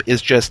meet up,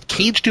 is just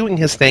Cage doing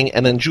his thing,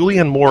 and then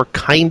Julianne Moore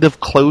kind of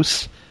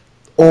close,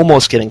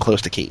 almost getting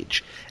close to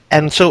Cage.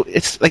 And so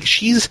it's like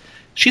she's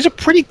a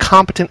pretty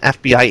competent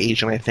FBI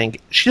agent, I think.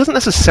 She doesn't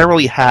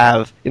necessarily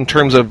have, in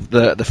terms of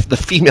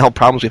the female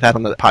problems we've had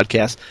on the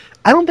podcast,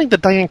 I don't think the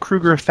Diane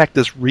Kruger effect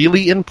is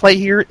really in play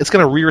here. It's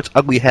going to rear its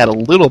ugly head a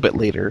little bit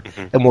later,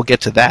 and we'll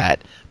get to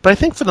that. But I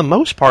think for the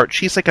most part,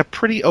 she's like a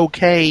pretty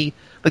okay...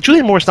 Like,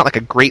 Julianne Moore's not like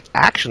a great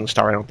action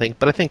star, I don't think,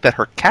 but I think that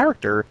her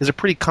character is a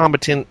pretty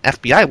competent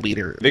FBI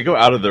leader. They go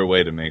out of their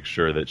way to make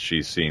sure that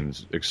she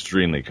seems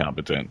extremely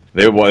competent.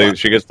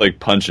 She gets to,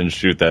 punch and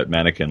shoot that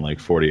mannequin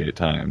 48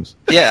 times.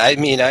 Yeah, I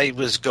mean, I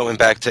was going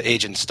back to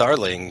Agent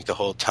Starling the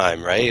whole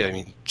time, right? I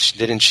mean,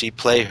 didn't she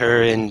play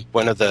her in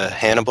one of the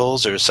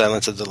Hannibals or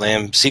Silence of the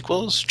Lambs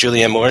sequels?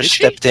 Julianne Moore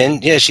stepped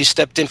in. Yeah, she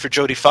stepped in for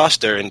Jodie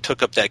Foster and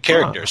took up that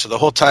character. So the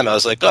whole time I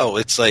was like, oh,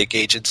 it's like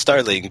Agent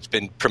Starling's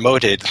been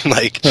promoted.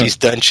 She's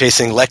done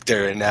chasing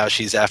Lecter, and now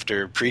she's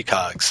after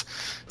precogs.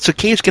 So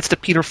Cage gets to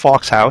Peter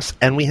Falk's house,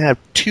 and we have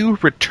 2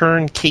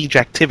 return Cage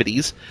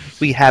activities.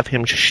 We have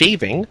him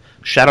shaving,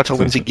 shout out to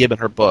Lindsay Gibb in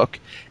her book,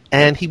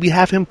 and we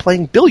have him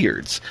playing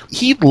billiards.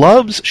 He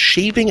loves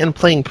shaving and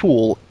playing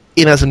pool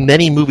in as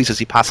many movies as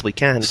he possibly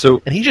can.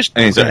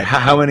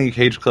 How many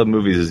Cage Club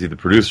movies is he the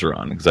producer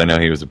on? Because I know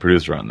he was the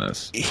producer on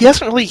this. He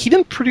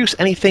didn't produce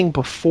anything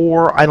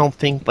before, I don't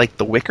think,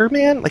 The Wicker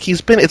Man.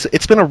 It's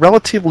been a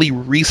relatively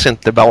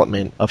recent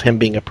development of him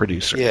being a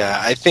producer. Yeah,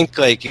 I think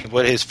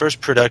what his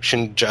first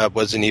production job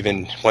wasn't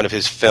even one of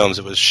his films.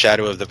 It was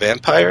Shadow of the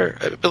Vampire,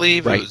 I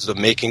believe. Right. It was the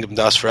making of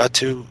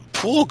Nosferatu.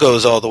 Pool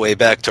goes all the way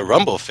back to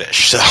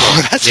Rumblefish, so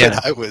that's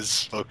what I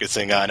was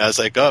focusing on. I was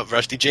like, oh,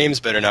 Rusty James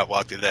better not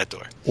walk through that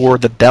door. Or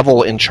the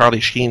devil in Charlie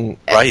Sheen,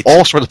 right.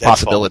 All sorts of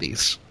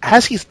possibilities.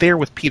 As he's there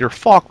with Peter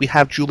Falk, we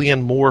have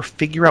Julianne Moore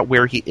figure out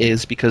where he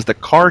is because the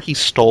car he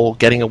stole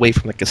getting away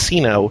from the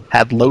casino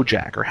had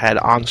LoJack or had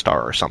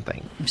OnStar or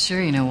something. I'm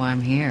sure you know why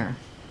I'm here.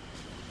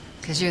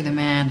 Because you're the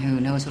man who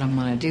knows what I'm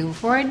going to do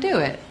before I do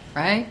it,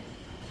 right?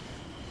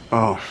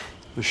 Oh,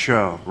 the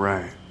show,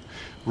 right.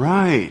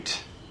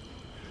 Right.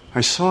 I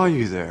saw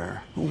you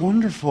there.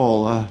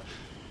 Wonderful.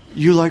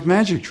 You like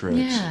magic tricks?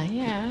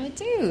 Yeah, I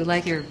do.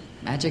 Like your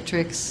magic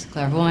tricks,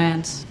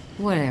 clairvoyance,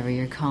 whatever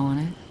you're calling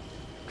it.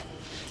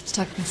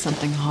 Stuck in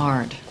something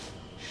hard.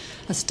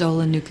 A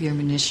stolen nuclear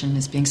munition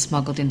is being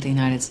smuggled into the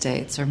United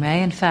States, or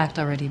may, in fact,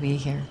 already be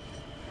here.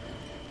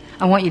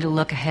 I want you to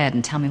look ahead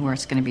and tell me where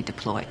it's going to be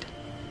deployed.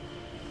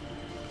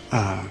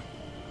 I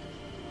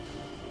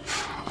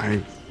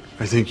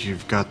think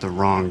you've got the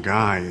wrong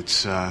guy.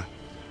 It's,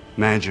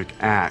 Magic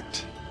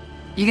Act.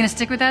 You gonna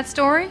stick with that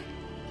story?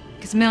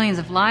 Because millions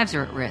of lives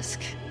are at risk,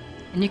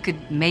 and you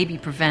could maybe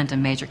prevent a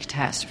major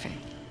catastrophe.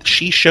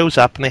 She shows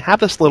up, and they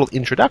have this little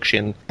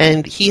introduction,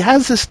 and he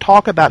has this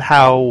talk about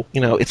how,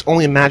 it's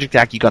only a Magic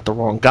Act, you got the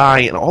wrong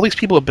guy, and all these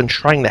people have been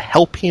trying to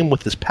help him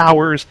with his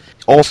powers,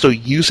 also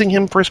using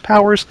him for his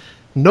powers.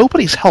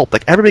 Nobody's helped.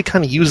 Everybody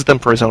kind of uses them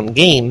for his own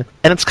gain,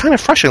 and it's kind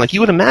of frustrating. You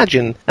would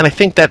imagine, and I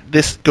think that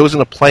this goes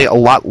into play a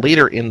lot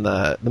later in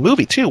the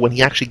movie, too, when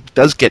he actually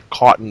does get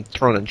caught and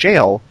thrown in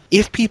jail.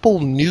 If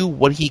people knew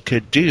what he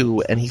could do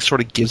and he sort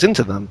of gives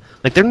into them,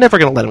 they're never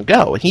going to let him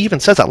go. And he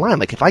even says that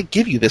line, if I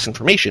give you this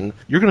information,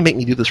 you're going to make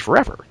me do this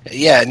forever.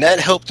 Yeah, and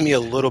that helped me a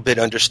little bit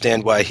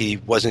understand why he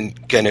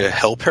wasn't going to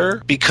help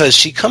her, because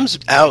she comes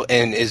out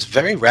and is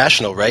very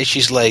rational, right?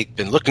 She's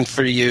been looking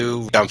for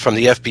you, I'm from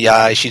the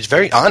FBI. She's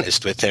very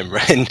honest with him,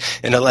 right?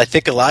 And I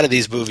think a lot of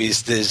these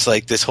movies, there's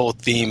this whole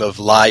theme of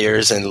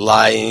liars and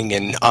lying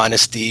and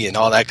honesty and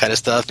all that kind of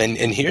stuff. And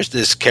here's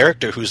this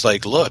character who's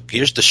look,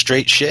 here's the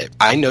straight shit.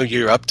 I know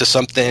you're up to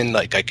something,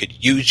 I could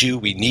use you,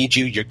 we need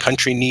you, your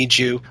country needs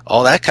you,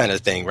 all that kind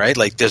of thing, right?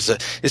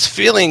 It's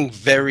feeling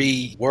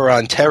very war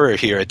on terror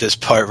here at this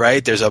part,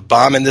 right? There's a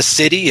bomb in the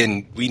city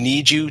and we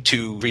need you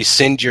to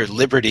rescind your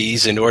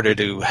liberties in order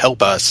to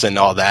help us and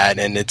all that.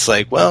 And it's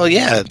well,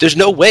 yeah, there's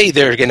no way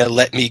they're going to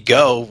let me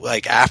go,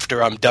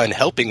 after I'm done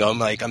helping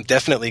them. I'm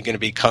definitely going to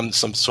become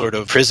some sort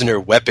of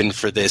prisoner weapon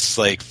for this,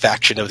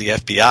 faction of the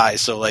FBI.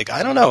 So, I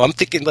don't know, I'm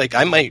thinking,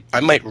 I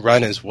might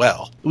run as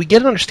well. We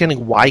get an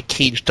understanding why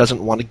Cage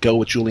doesn't want to go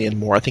with Julianne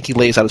Moore. I think he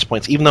lays out his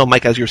points, even though,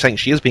 Mike, as you were saying,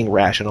 she is being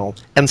rational.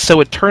 And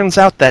so it turns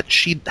out that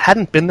she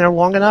hadn't been there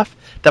long enough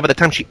that by the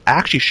time she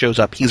actually shows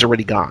up, he's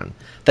already gone.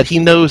 That he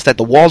knows that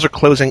the walls are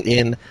closing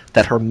in,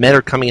 that her men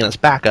are coming in as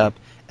backup,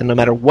 and no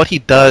matter what he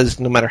does,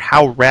 no matter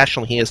how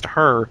rational he is to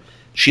her,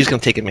 she's going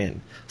to take him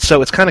in.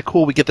 So it's kind of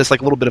cool. We get this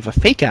little bit of a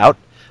fake out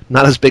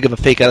not as big of a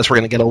fake out as we're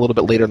going to get a little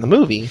bit later in the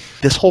movie,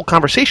 this whole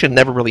conversation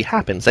never really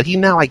happens. That he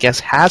now, I guess,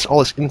 has all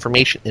this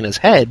information in his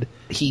head.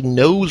 He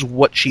knows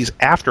what she's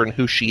after and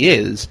who she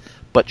is,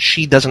 but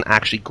she doesn't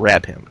actually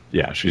grab him.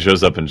 Yeah, she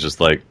shows up and just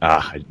like,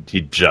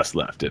 he just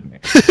left,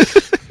 didn't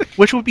he?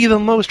 Which would be the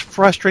most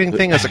frustrating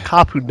thing as a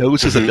cop who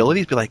knows his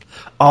abilities. Be like,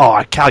 oh,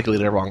 I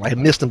calculated it wrong. I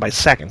missed him by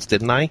seconds,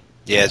 didn't I?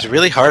 Yeah, it's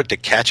really hard to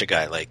catch a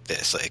guy like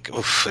this. Like,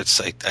 oof, it's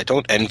like, I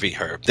don't envy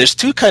her. There's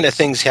two kind of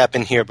things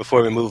happen here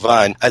before we move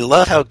on. I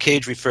love how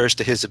Cage refers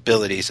to his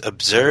abilities,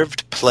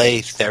 observed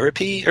play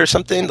therapy or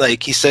something.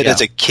 Like he said,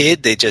 as a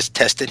kid, they just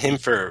tested him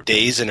for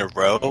days in a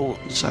row.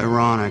 It's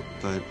ironic,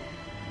 but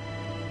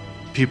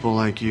people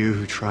like you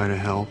who try to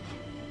help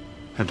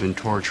have been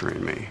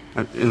torturing me,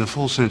 in the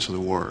full sense of the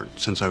word,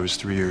 since I was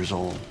 3 years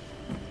old.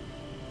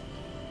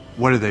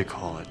 What do they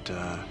call it?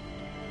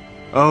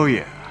 Oh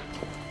yeah,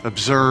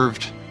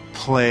 observed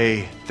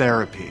play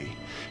therapy,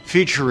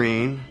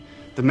 featuring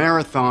the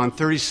marathon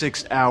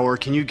 36-hour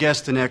Can You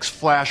Guess the Next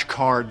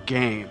flashcard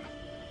game.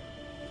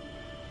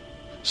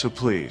 So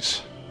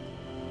please,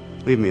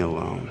 leave me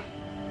alone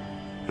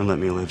and let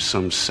me live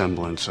some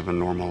semblance of a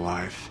normal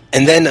life.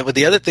 And then with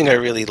the other thing I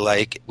really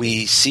like,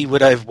 we see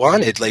what I've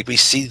wanted. Like, we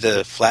see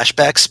the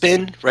flashback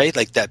spin, right?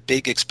 Like that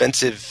big,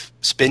 expensive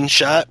spin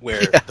shot where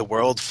the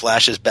world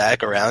flashes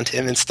back around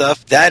him and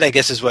stuff. That, I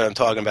guess, is what I'm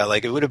talking about.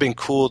 Like, it would have been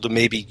cool to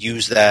maybe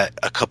use that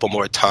a couple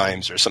more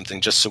times or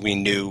something, just so we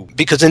knew.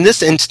 Because in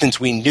this instance,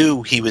 we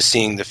knew he was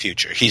seeing the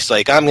future. He's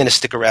like, I'm going to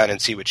stick around and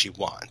see what she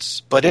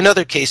wants. But in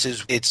other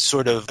cases, it's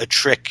sort of a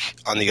trick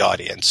on the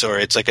audience, or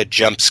it's like a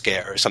jump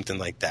scare or something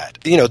like that.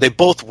 You know, they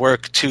both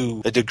work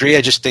to a degree.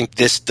 I just think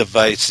this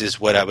device is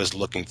what I was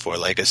looking for.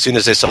 Like, as soon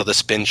as I saw the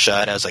spin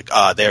shot, I was like,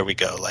 there we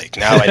go. Like,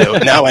 now I know.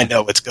 Now I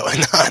know what's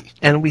going on.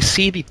 And we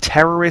see the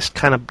terrorists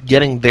kind of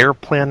getting their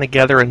plan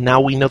together, and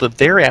now we know that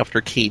they're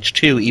after Cage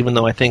too, even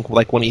though I think,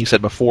 like one of you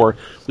said before,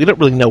 we don't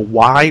really know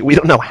why. We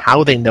don't know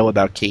how they know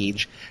about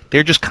Cage.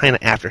 They're just kind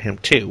of after him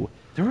too.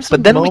 There was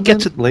but then we get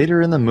to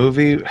later in the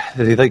movie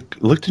that he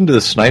looked into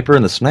the sniper,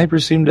 and the sniper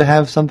seemed to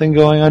have something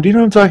going on. Do you know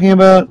what I'm talking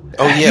about?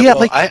 Oh yeah,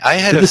 well, I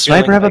had. Did the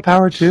sniper have a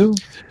power too?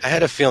 I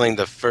had a feeling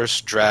the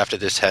first draft of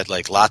this had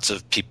lots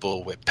of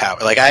people with power.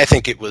 Like, I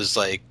think it was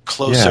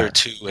closer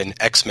to an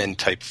X-Men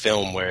type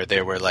film where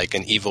there were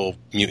an evil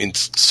mutant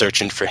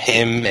searching for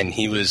him, and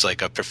he was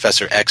a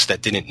Professor X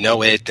that didn't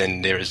know it,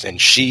 and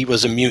she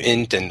was a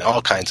mutant, and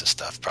all kinds of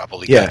stuff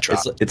probably got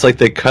dropped. It's like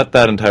they cut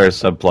that entire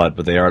subplot,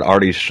 but they had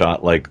already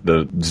shot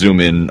the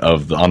zoom in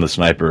on the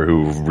sniper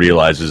who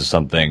realizes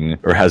something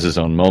or has his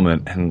own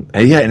moment, and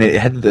it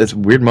had this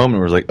weird moment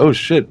where it was like, oh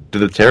shit, do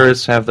the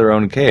terrorists have their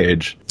own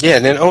Cage? Yeah,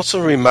 and it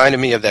also reminded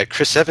me of that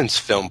Chris Evans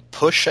film,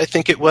 Push, I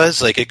think it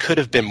was. It could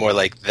have been more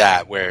like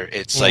that, where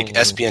it's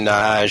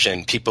espionage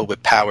and people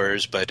with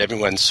powers, but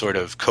everyone's sort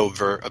of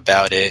covert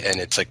about it,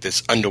 and it's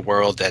this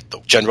underworld that the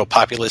general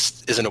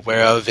populace isn't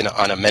aware of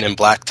on a Men in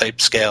Black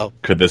type scale.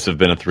 Could this have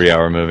been a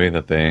 3-hour movie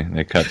that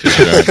they cut too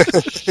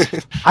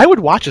short? I would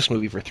watch this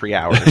movie for 3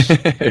 hours.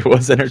 It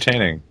was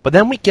entertaining. But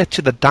then we get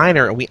to the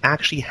diner, and we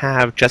actually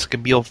have Jessica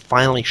Biel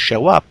finally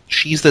show up.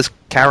 She's this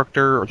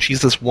character, or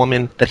she's this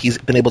woman that he's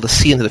been able to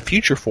see into the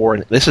future for,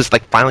 and this is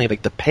finally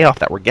the payoff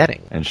that we're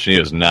getting. And she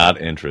is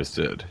not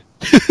interested.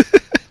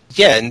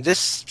 Yeah, and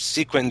this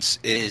sequence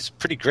is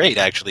pretty great,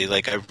 actually.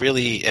 I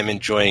really am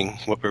enjoying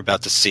what we're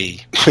about to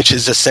see, which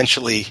is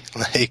essentially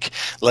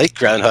like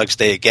Groundhog's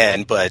Day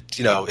again, but,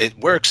 it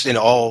works in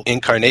all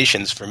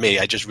incarnations for me.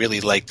 I just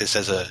really like this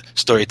as a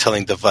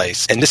storytelling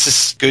device. And this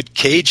is good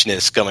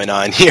Cage-ness going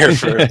on here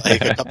for,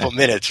 a couple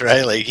minutes,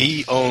 right?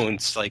 He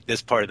owns,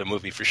 this part of the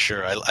movie for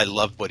sure. I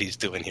love what he's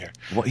doing here.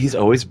 Well, he's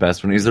always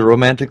best when he's the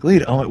romantic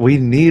lead. Oh, we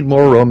need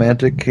more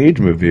romantic Cage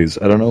movies.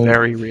 I don't know.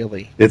 Very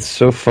really. It's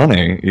so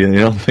funny. You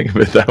don't think of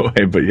it that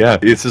way, but yeah,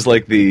 this is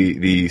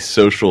the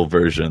social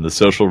version, the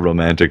social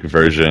romantic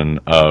version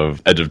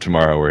of Edge of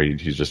Tomorrow, where he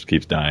just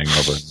keeps dying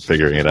over and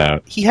figuring it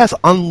out. He has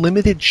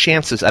unlimited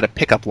chances at a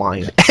pickup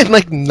line,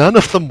 and none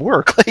of them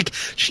work.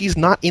 She's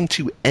not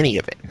into any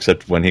of it.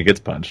 Except when he gets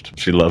punched.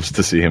 She loves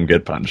to see him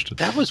get punched.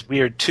 That was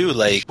weird too.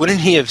 Wouldn't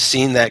he have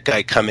seen that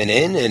guy coming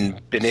in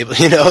and been able,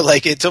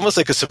 it's almost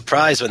like a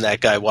surprise when that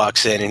guy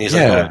walks in and he's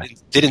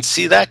didn't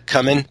see that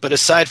coming. But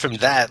aside from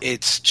that,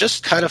 it's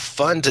just kind of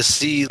fun to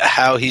see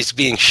how he's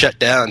being shut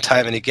down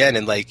time and again,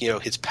 and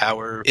his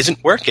power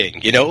isn't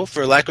working,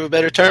 for lack of a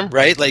better term,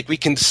 right? We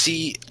can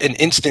see an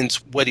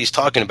instance what he's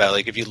talking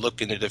about. If you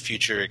look into the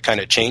future, it kind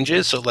of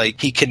changes. So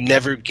he can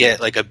never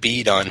get a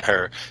bead on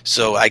her.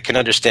 So I can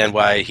understand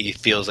why he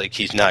feels like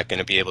he's not going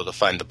to be able to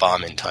find the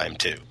bomb in time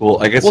too.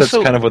 Well, I guess that's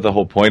kind of what the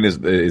whole point is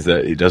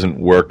that it doesn't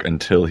work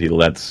until he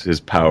lets his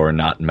power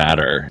not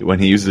matter. When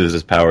he uses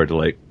his power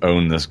to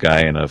own this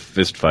guy in a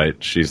fist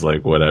fight, she's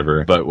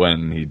whatever. But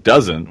when he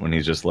doesn't, when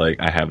he's just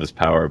I have this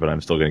power power, but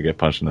I'm still going to get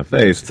punched in the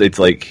face. It's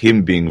like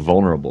him being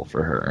vulnerable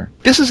for her.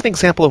 This is an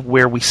example of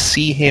where we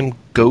see him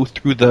go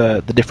through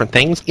the different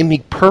things. In the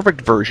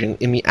perfect version,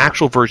 in the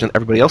actual version that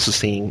everybody else is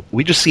seeing,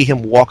 we just see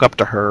him walk up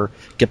to her,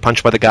 get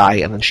punched by the guy,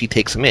 and then she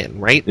takes him in,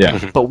 right?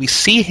 Yeah. But we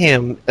see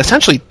him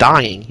essentially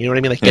dying, you know what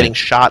I mean? Like getting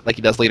shot like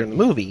he does later in the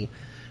movie.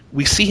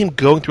 We see him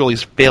going through all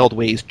these failed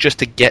ways just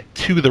to get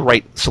to the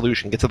right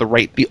solution, get to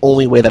the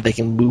only way that they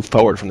can move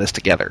forward from this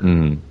together.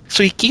 Mm.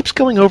 So he keeps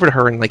going over to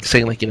her and like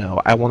saying like,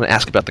 I want to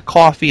ask about the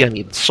coffee, I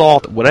need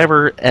salt,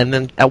 whatever. And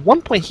then at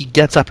one point he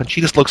gets up and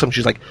she just looks at him and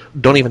she's like,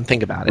 don't even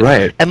think about it.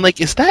 Right. And like,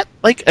 is that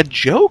like a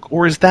joke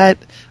or is that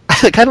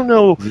like, I don't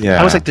know.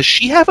 Yeah. I was like, does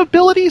she have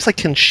abilities? Like,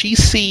 can she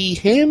see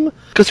him?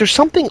 Because there's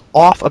something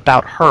off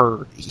about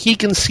her. He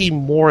can see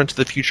more into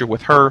the future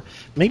with her.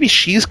 Maybe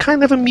she's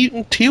kind of a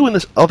mutant too in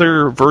this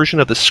other version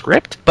of the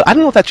script. But I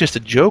don't know if that's just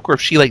a joke or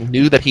if she like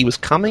knew that he was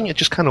coming. It's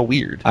just kind of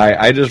weird.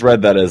 I just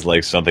read that as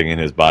like something in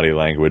his body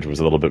language was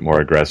a little bit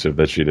more aggressive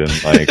that she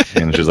didn't like.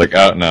 And she's like,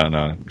 oh,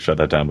 no, shut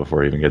that down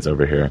before he even gets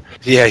over here.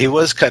 Yeah, he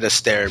was kind of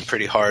staring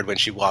pretty hard when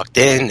she walked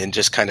in and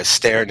just kind of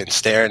staring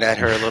at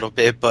her a little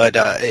bit. But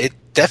it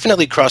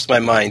definitely crossed my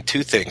mind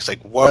two things.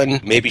 Like, one,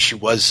 maybe she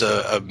was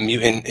a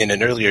mutant in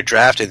an earlier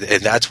draft, and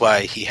that's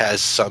why he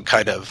has some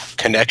kind of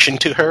connection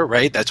to her,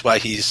 right? That's why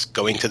he's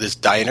going to this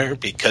diner,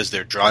 because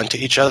they're drawn to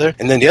each other.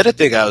 And then the other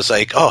thing, I was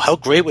like, oh, how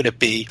great would it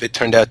be if it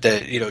turned out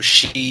that,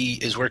 she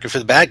is working for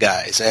the bad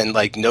guys and,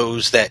 like,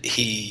 knows that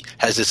he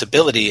has this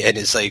ability and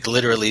is, like,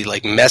 literally,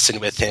 like, messing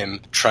with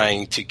him,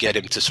 trying to get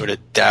him to sort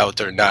of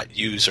doubt or not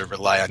use or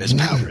rely on his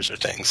powers or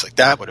things. Like,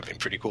 that would have been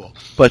pretty cool.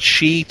 But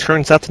she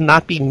turns out to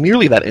not be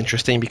nearly that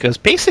interesting, because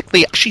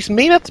basically she's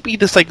made out to be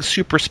this like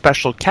super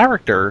special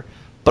character,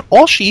 but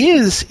all she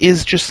is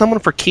just someone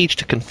for Cage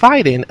to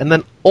confide in, and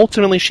then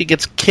ultimately she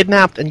gets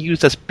kidnapped and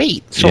used as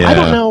bait. So I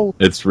don't know.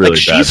 It's really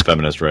like, bad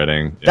feminist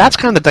writing. Yeah. That's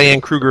kind of the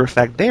Diane Kruger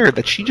effect there,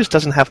 that she just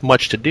doesn't have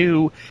much to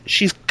do.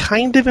 She's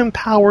kind of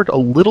empowered a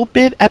little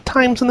bit at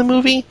times in the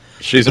movie.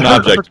 She's an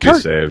object to be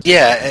saved.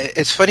 Yeah,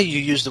 it's funny you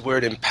use the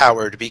word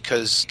empowered,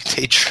 because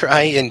they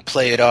try and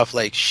play it off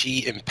like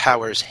she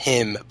empowers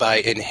him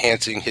by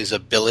enhancing his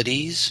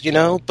abilities,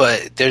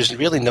 but there's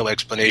really no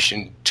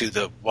explanation to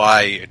the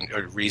why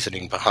or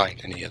reasoning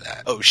behind any of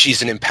that. Oh,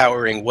 she's an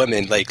empowering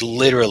woman, like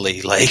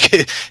literally,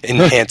 like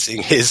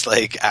enhancing his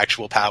like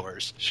actual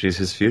powers. She's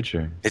his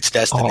future. It's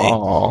destiny.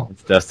 Aww.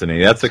 It's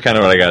destiny. That's the kind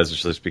of what I got, is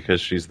just because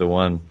she's the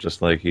one,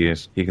 just like he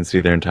is. He can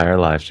see their entire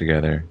lives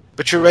together.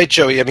 But you're right,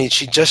 Joey. I mean,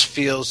 she just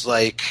feels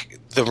like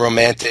the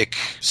romantic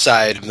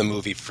side of the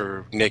movie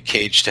for Nick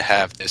Cage to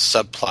have this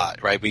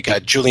subplot, right? We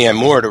got Julianne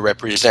Moore to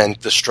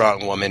represent the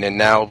strong woman, and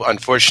now,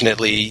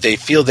 unfortunately, they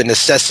feel the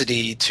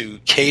necessity to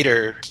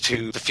cater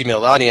to the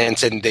female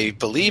audience, and they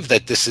believe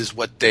that this is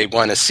what they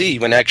want to see,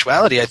 when in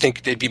actuality, I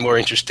think they'd be more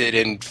interested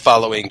in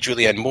following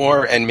Julianne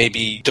Moore and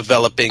maybe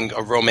developing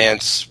a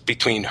romance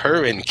between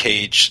her and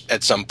Cage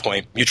at some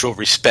point, mutual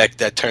respect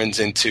that turns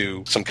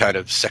into some kind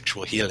of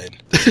sexual healing.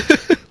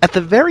 At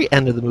the very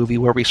end of the movie,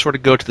 where we sort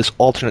of go to this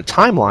alternate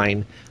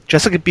timeline,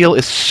 Jessica Biel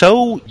is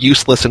so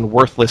useless and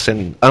worthless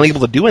and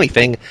unable to do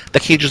anything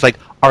that Cage is like,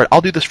 all right,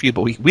 I'll do this for you,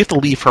 but we have to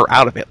leave her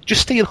out of it.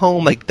 Just stay at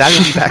home, like,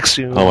 Dad'll be back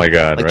soon. Oh my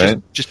God, like,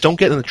 right? Just don't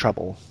get into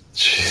trouble.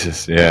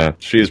 Jesus, yeah.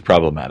 She is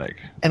problematic.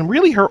 And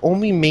really her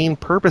only main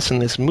purpose in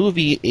this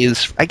movie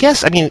is,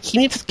 he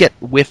needs to get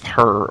with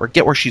her, or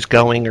get where she's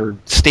going, or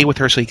stay with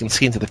her so he can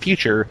see into the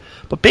future.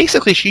 But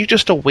basically she's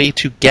just a way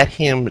to get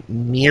him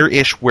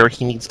near-ish where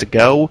he needs to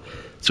go.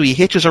 So he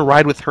hitches a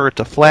ride with her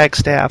to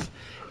Flagstaff,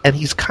 and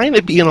he's kind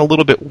of being a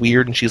little bit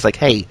weird, and she's like,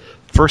 hey,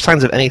 first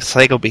signs of any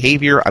psycho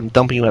behavior, I'm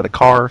dumping you out of the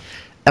car.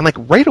 And, like,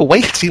 right away,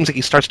 it seems like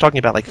he starts talking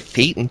about, like,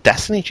 fate and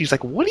destiny. She's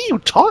like, what are you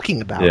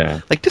talking about? Yeah.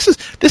 Like, this is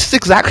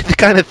exactly the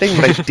kind of thing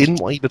that I didn't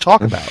want you to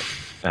talk about.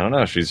 I don't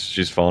know.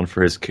 She's fallen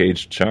for his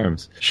Cage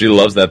charms. She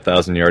loves that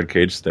 1,000-yard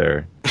Cage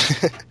stare.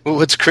 Well,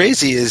 what's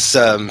crazy is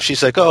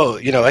she's like, oh,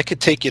 I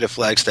could take you to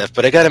Flagstaff,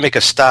 but I got to make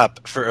a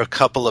stop for a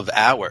couple of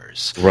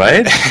hours.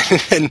 Right?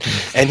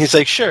 and he's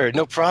like, sure,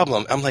 no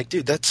problem. I'm like,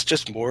 dude, that's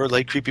just more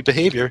like creepy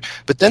behavior.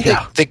 But then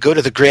they go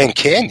to the Grand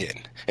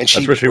Canyon, and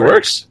that's where she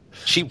works.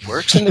 She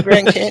works in the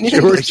Grand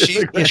Canyon?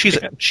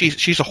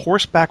 She's a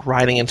horseback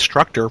riding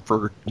instructor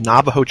for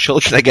Navajo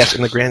children, I guess,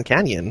 in the Grand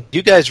Canyon.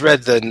 You guys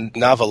read the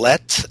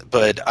novelette,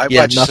 but I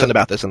watched nothing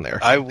about this in there.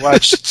 I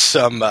watched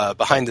some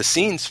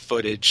behind-the-scenes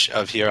footage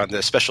of here on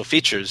the special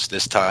features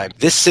this time.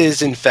 This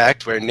is, in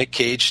fact, where Nick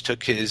Cage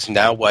took his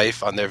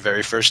now-wife on their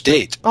very first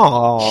date.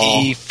 Aww.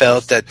 He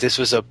felt that this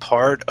was a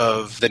part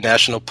of the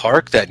national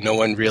park that no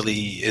one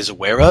really is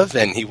aware of,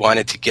 and he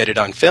wanted to get it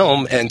on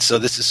film, and so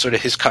this is sort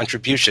of his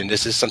contribution.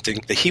 This is something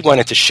that he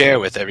wanted to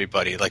share with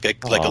everybody, like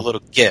a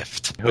little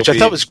gift, which I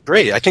thought was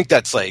great. I think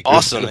that's like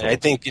awesome, and I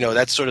think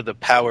that's sort of the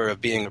power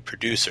of being a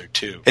producer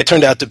too. It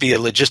turned out to be a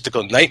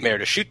logistical nightmare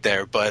to shoot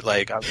there, but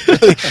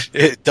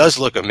it does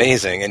look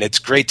amazing, and it's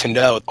great to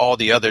know all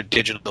the other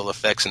digital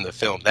effects in the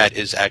film. That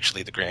is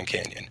actually the Grand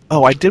Canyon.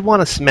 Oh, I did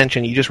want to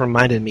mention, you just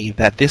reminded me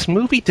that this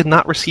movie did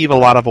not receive a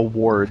lot of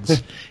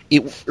awards.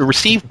 It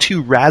received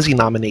 2 Razzie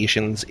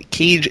nominations.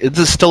 Cage, this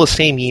is still the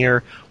same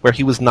year where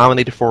he was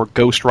nominated for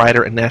Ghost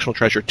Rider and National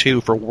Treasure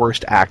 2 for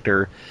Worst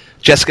Actor.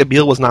 Jessica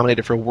Biel was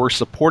nominated for Worst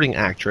Supporting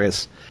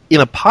Actress.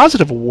 In a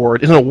positive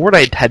award, in an award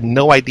I had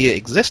no idea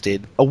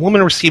existed, a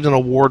woman received an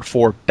award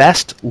for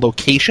Best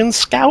Location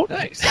Scout.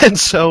 Nice. And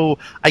so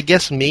I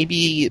guess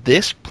maybe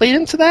this played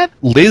into that.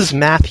 Liz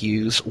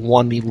Matthews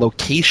won the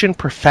Location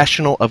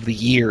Professional of the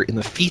Year in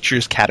the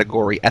Features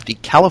category at the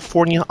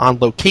California On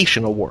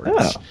Location Awards.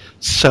 Oh.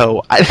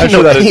 So I didn't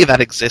know any of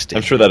that existed.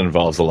 I'm sure that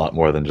involves a lot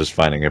more than just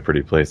finding a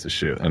pretty place to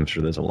shoot. I'm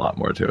sure there's a lot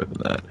more to it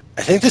than that.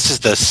 I think this is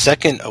the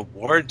second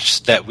awards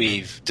that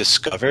we've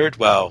discovered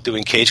while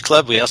doing Cage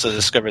Club. We also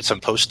discovered some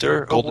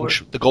poster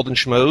awards. The Golden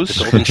Schmoes.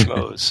 The Golden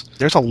Schmoes.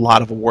 There's a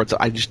lot of awards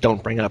that I just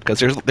don't bring up because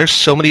there's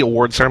so many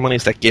award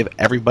ceremonies that give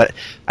everybody.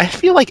 I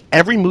feel like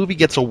every movie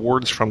gets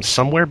awards from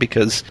somewhere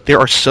because there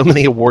are so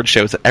many award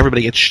shows that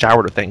everybody gets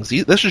showered with things.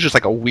 This is just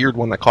like a weird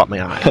one that caught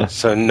my eye.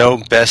 So no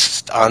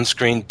best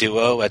on-screen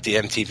duo at the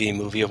MTV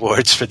Movie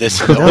Awards for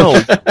this.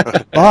 No,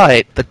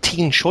 but the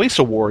Teen Choice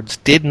Awards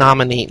did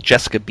nominate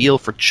Jessica Biel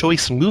for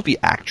Choice Movie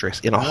Actress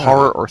in a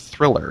horror or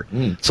thriller.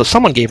 So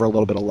someone gave her a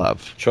little bit of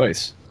love.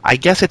 Choice. I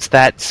guess it's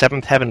that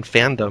Seventh Heaven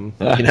fandom,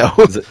 you know.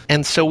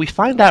 And so we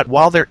find out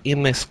while they're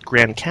in this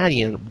Grand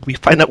Canyon, we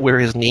find out where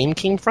his name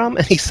came from,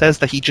 and he says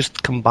that he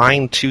just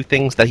combined 2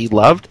 things that he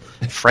loved,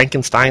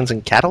 Frankensteins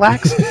and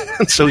Cadillacs,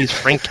 and so he's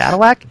Frank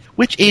Cadillac,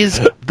 which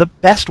is the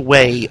best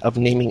way of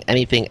naming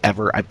anything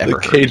ever I've ever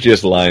heard. The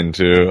cagiest line,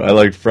 too. I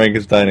like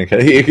Frankenstein and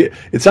Cadillac.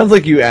 It sounds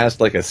like you asked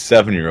like a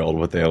 7-year-old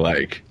what they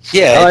like.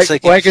 Yeah, I it's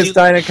like like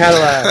Frankenstein and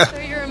Cadillac. So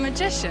you're a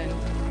magician.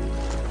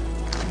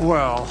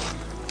 Well,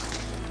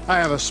 I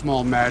have a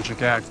small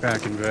magic act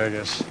back in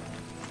Vegas.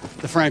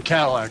 The Frank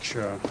Cadillac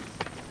Show.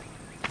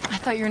 I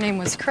thought your name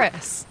was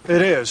Chris.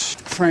 It is.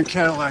 Frank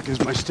Cadillac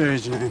is my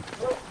stage name.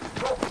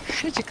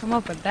 How did you come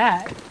up with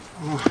that?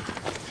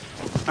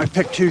 I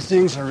picked 2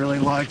 things I really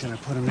liked and I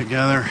put them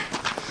together.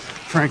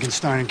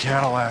 Frankenstein and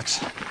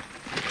Cadillacs.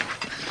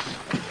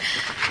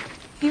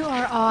 You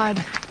are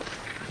odd.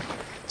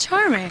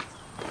 Charming.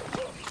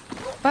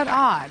 But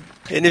odd.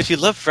 And if you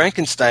love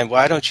Frankenstein,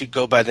 why don't you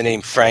go by the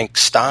name Frank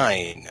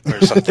Stein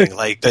or something?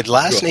 Like, the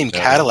last name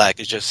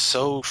Cadillac is just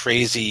so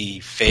crazy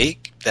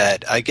fake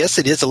that I guess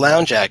it is a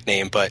lounge act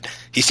name, but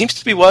he seems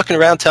to be walking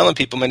around telling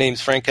people my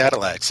name's Frank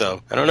Cadillac,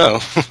 so I don't know.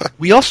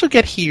 We also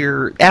get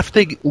here,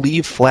 after they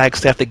leave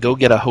Flagstaff, they go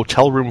get a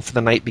hotel room for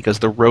the night because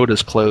the road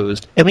is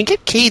closed. And we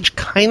get Cage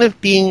kind of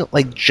being,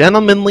 like,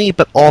 gentlemanly,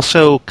 but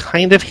also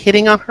kind of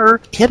hitting on her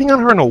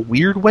in a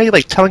weird way,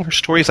 like telling her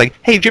stories like,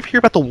 hey, did you ever hear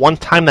about the one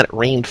time that it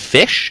rained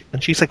fish?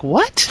 And she's like,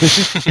 what?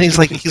 And he's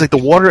like, the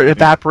water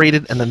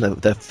evaporated, and then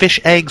the fish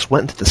eggs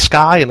went into the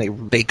sky,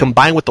 and they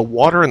combined with the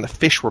water, and the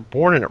fish were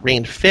born, and it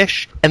rained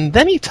fish. And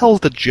then he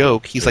tells the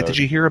joke. He's like, did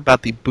you hear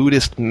about the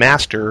Buddhist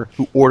master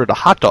who ordered a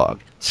hot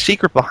dog?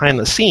 Secret behind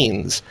the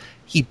scenes,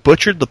 he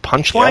butchered the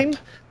punchline.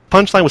 Yep.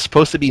 Punchline was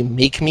supposed to be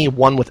make me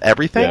one with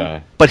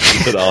everything, but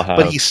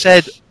he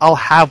said I'll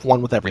have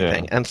one with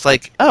everything. And it's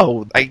like,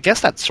 oh, I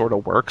guess that sort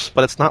of works,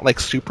 but it's not like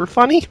super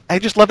funny. I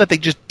just love that they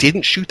just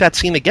didn't shoot that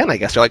scene again. I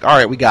guess they're like, all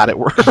right, we got it,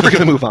 we're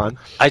gonna move on.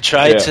 I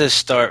tried to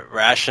start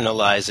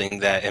rationalizing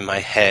that in my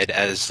head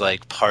as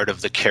like part of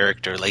the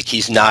character, like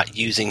he's not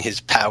using his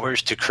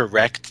powers to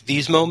correct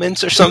these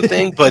moments or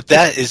something, but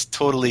that is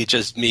totally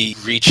just me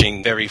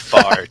reaching very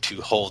far to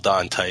hold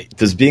on tight.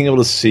 Does being able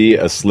to see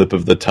a slip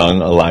of the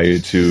tongue allow you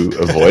to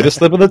avoid a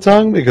slip of the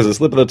tongue? Because a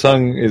slip of the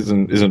tongue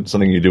isn't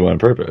something you do on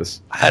purpose.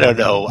 I don't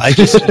know. I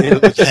just knew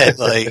that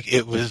like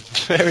it was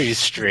very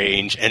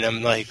strange, and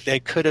I'm like, they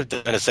could have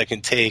done a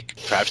second take.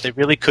 Perhaps they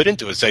really couldn't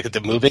do a second.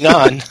 They're moving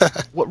on.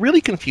 What really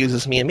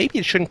confuses me, and maybe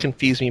it shouldn't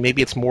confuse me,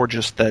 maybe it's more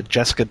just the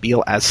Jessica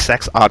Biel as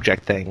sex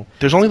object thing.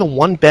 There's only the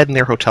one bed in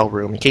their hotel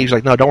room. And Cage's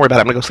like, no, don't worry about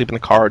it. I'm gonna go sleep in the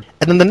car.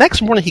 And then the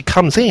next morning he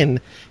comes in,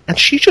 and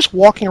she's just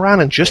walking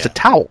around in just a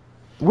towel.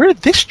 Where did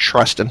this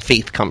trust and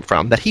faith come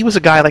from? That he was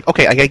a guy like,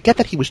 okay, I get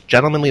that he was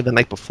gentlemanly the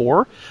night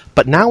before,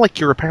 but now like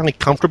you're apparently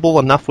comfortable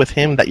enough with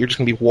him that you're just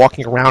going to be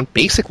walking around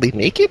basically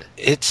naked?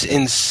 It's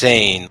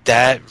insane.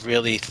 That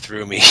really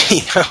threw me.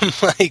 I'm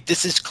like,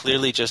 this is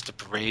clearly just to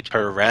parade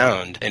her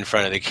around in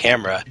front of the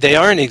camera. They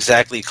aren't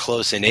exactly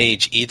close in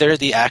age either,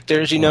 the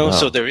actors,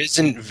 so there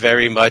isn't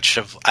very much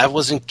of, I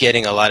wasn't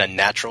getting a lot of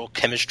natural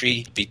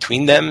chemistry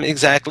between them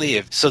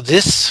exactly. So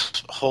this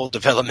whole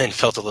development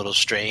felt a little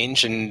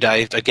strange, and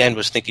I, again,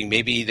 was thinking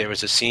maybe there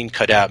was a scene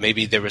cut out,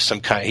 maybe there was some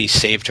kind, he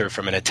saved her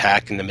from an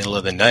attack in the middle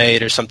of the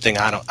night or something.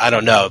 I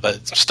don't know,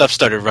 but stuff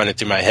started running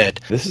through my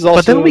head. This is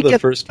also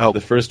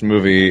the first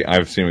movie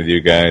I've seen with you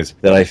guys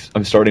that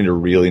I'm starting to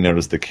really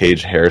notice the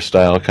Cage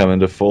hairstyle come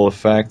into full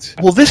effect.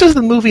 Well, this is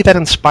the movie that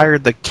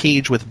inspired the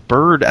Cage with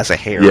Bird as a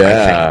hair,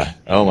 I think.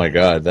 Oh my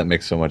god, that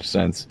makes so much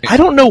sense. I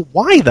don't know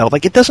why though.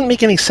 Like, it doesn't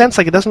make any sense.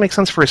 Like, it doesn't make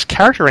sense for his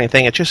character or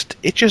anything. It's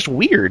just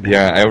weird.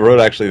 Yeah, I wrote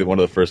actually one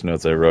of the first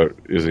notes I wrote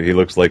is he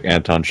looks like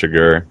Anton Chigurh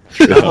Kruger.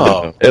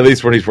 Oh. At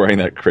least when he's wearing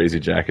that crazy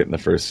jacket in the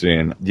first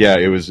scene. Yeah,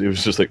 it was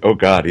just like, oh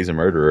god, he's a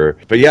murderer.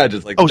 But yeah,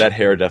 just like that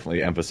hair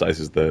definitely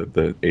emphasizes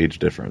the age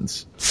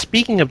difference.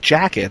 Speaking of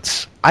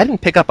jackets, I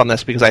didn't pick up on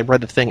this because I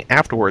read the thing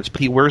afterwards,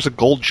 but he wears a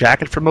gold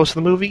jacket for most of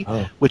the movie,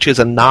 which is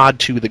a nod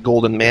to The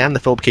Golden Man, the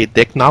Philip K.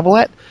 Dick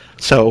novelette.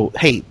 So,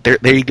 hey, there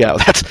you go.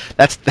 That's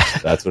what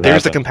there's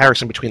happened. the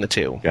comparison between the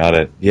two. Got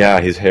it. Yeah,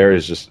 his hair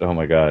is just, oh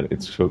my god,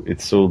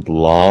 it's so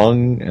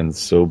long and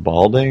so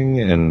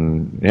balding,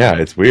 and yeah,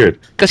 it's weird.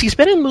 Because he's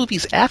been in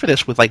movies after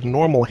this with like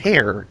normal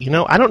hair. You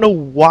know, I don't know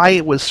why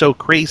it was so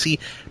crazy.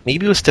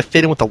 Maybe it was to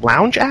fit in with the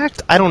Lounge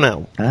Act. I don't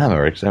know. That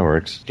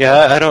works.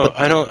 Yeah, I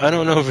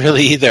don't know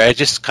really either. I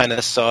just kind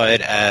of saw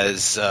it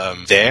as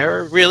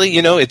there. Really,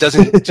 you know, it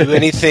doesn't do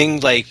anything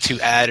like to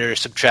add or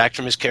subtract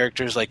from his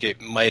characters like it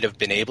might have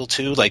been able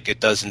to, like it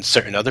does in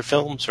certain other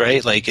films,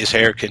 right? Like his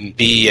hair can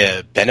be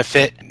a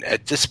benefit.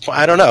 At this point,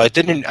 I don't know. I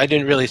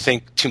didn't really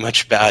think too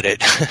much about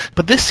it.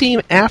 But this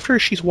scene, after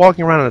she's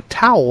walking around in a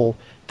towel,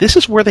 this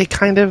is where they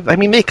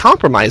they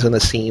compromise in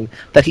the scene,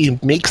 that he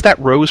makes that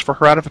rose for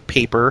her out of a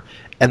paper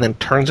and then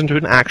turns into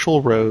an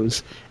actual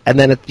rose. And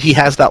then he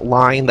has that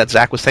line that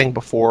Zach was saying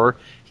before.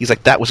 He's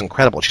like, that was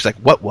incredible. She's like,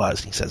 what was?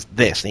 And he says,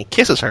 this. And he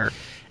kisses her.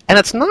 And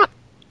it's not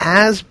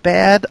as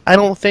bad, I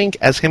don't think,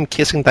 as him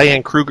kissing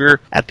Diane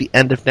Kruger at the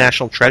end of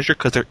National Treasure,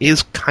 because there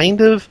is kind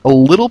of a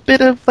little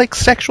bit of like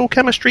sexual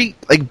chemistry,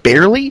 like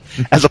barely,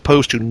 as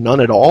opposed to none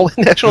at all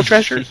in National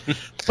Treasure.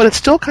 But it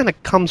still kind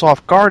of comes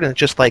off guard, and it's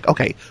just like,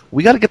 okay,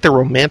 we got to get their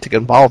romantic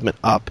involvement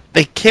up.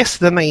 They kiss,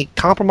 then they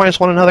compromise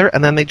one another,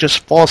 and then they just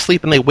fall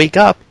asleep and they wake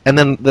up, and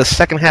then the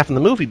second half of the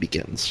movie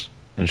begins.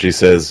 And she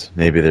says,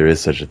 maybe there is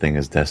such a thing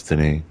as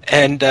destiny.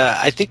 And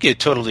I think you're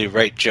totally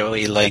right,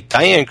 Joey. Like,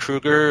 Diane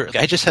Kruger,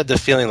 I just had the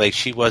feeling like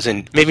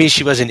maybe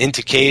she wasn't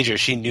into Cage, or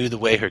she knew the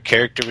way her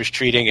character was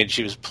treating and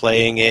she was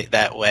playing it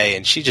that way,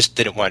 and she just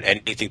didn't want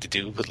anything to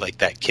do with, like,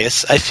 that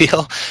kiss, I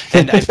feel.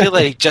 And I feel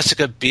like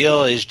Jessica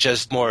Biel is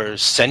just more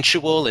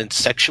sensual and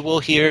sexual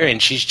here,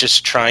 and she's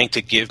just trying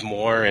to give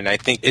more, and I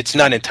think it's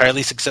not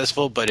entirely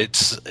successful, but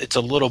it's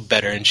a little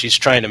better, and she's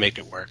trying to make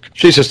it work.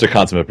 She's just a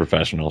consummate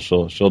professional.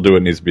 She'll do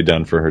what needs to be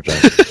done for her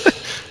job.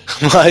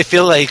 Well, I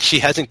feel like she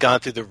hasn't gone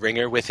through the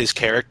ringer with his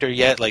character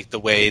yet, like the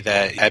way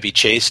that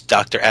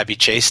Dr. Abby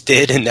Chase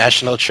did in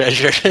National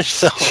Treasure.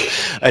 So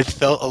I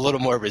felt a little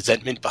more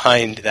resentment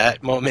behind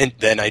that moment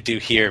than I do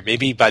here.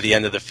 Maybe by the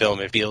end of the film,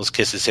 if Beals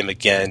kisses him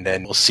again,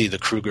 then we'll see the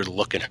Kruger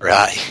look in her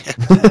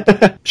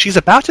eye. She's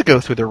about to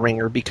go through the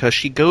ringer because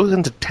she goes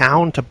into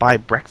town to buy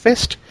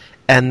breakfast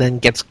and then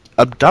gets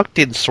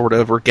abducted, sort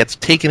of, or gets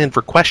taken in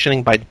for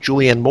questioning by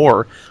Julianne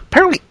Moore.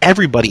 Apparently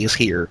everybody is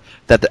here.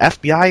 That the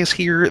FBI is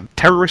here,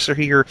 terrorists are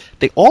here.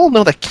 They all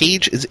know that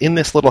Cage is in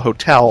this little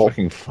hotel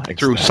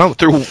through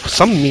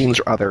some means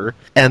or other,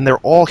 and they're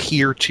all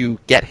here to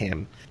get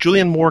him.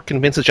 Julianne Moore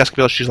convinces Jessica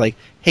Biel, she's like,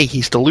 hey,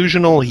 he's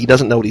delusional, he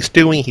doesn't know what he's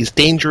doing, he's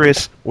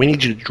dangerous, we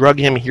need you to drug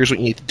him, here's what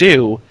you need to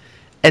do.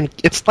 And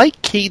it's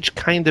like Cage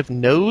kind of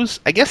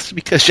knows, I guess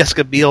because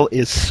Jessica Biel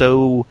is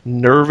so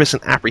nervous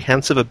and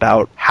apprehensive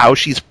about how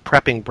she's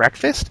prepping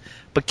breakfast,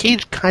 but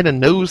Cage kind of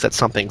knows that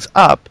something's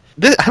up.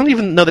 I don't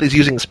even know that he's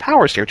using his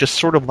powers here, just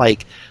sort of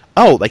like,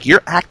 oh, like,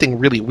 you're acting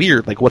really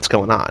weird, like, what's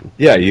going on?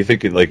 Yeah, you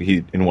think, like,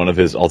 he, in one of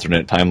his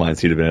alternate timelines,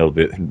 he'd have been able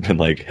to been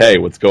like, hey,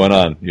 what's going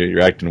on?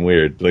 You're acting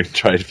weird. Like,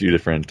 tried a few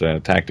different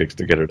tactics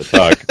to get her to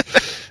talk.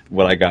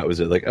 What I got was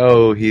like,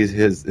 oh,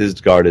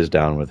 his guard is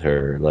down with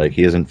her. Like,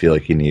 he doesn't feel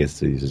like he needs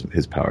to use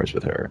his powers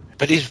with her.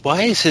 But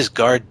why is his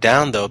guard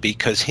down, though?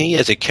 Because he,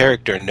 as a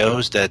character,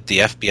 knows that the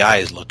FBI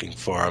is looking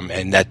for him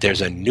and that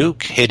there's a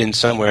nuke hidden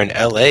somewhere in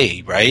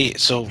L.A., right?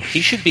 So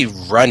he should be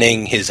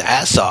running his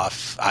ass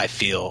off, I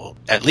feel.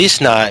 At least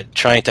not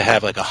trying to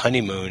have, like, a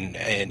honeymoon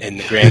in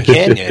the Grand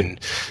Canyon.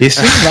 He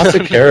seems not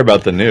to care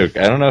about the nuke.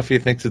 I don't know if he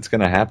thinks it's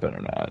going to happen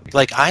or not.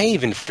 Like, I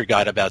even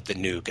forgot about the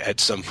nuke at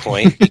some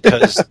point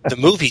because the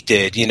movie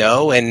did, you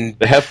know, and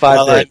they have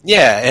 5 days.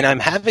 And I'm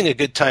having a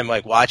good time,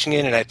 like, watching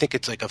it, and I think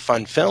it's like a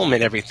fun film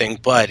and everything,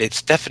 but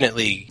it's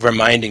definitely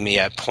reminding me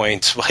at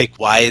points like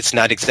why it's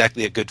not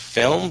exactly a good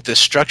film. The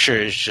structure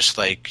is just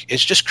like,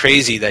 it's just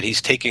crazy that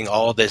he's taking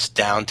all this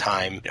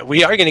downtime.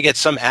 We are going to get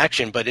some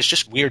action, but it's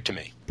just weird to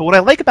me. But what I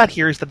like about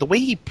here is that the way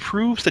he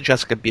proves to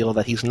Jessica Biel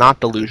that he's not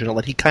delusional,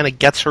 that he kind of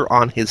gets her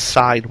on his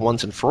side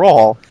once and for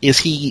all, is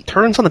he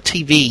turns on the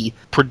TV,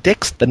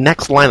 predicts the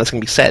next line that's going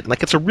to be said. And,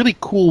 like, it's a really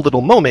cool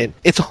little moment.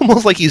 It's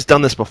almost like he's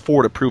done this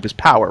before to prove his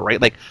power, right?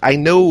 Like, I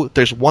know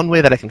there's one way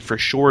that I can for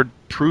sure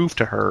prove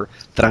to her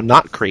that I'm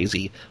not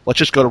crazy. Let's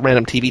just go to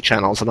random TV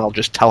channels and I'll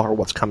just tell her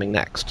what's coming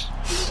next.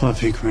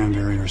 Fluffy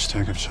cranberry or a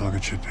stack of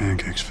chocolate chip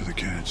pancakes for the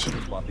kids.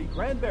 Fluffy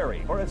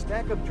cranberry or a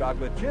stack of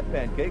chocolate chip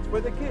pancakes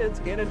for the kids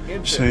in an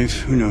instant.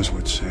 Safe? Who knows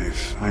what's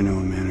safe? I know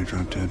a man who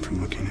dropped dead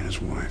from looking at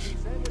his wife.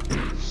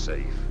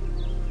 Safe?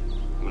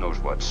 Who knows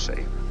what's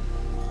safe?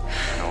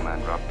 I know a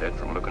man dropped dead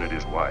from looking at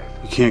his wife.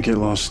 You can't get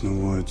lost in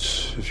the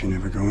woods if you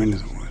never go into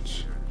the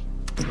woods.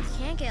 You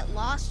can't get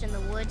lost in the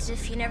woods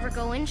if you never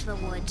go into the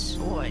woods.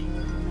 Boy,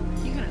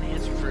 you got an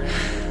answer for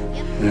everything.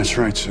 Yep. That's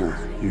right, sir.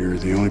 You're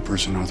the only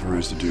person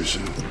authorized to do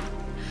so.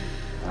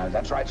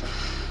 That's right, sir.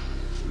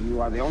 You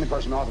are the only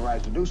person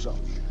authorized to do so.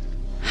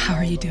 How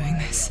are you doing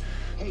this?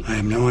 I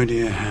have no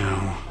idea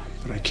how,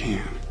 but I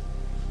can.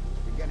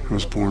 I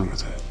was born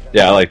with it.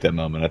 Yeah, I like that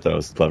moment. I thought it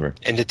was clever.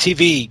 And the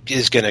TV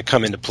is going to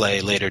come into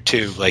play later,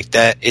 too. Like,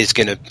 that is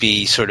going to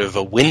be sort of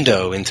a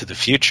window into the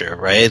future,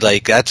 right?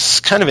 Like,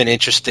 that's kind of an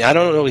interesting... I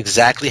don't know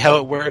exactly how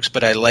it works,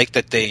 but I like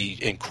that they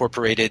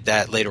incorporated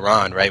that later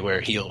on, right? Where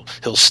he'll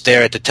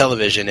stare at the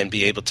television and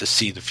be able to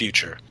see the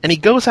future. And he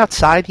goes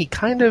outside, he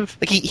kind of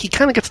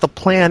gets the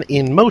plan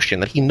in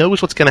motion, that he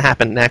knows what's going to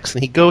happen next,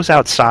 and he goes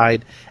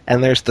outside,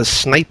 and there's the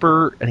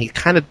sniper, and he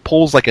kind of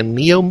pulls like a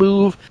Neo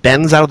move,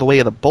 bends out of the way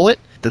of the bullet.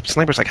 The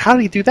sniper's like, how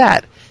did he do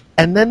that?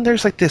 And then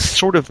there's like this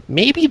sort of,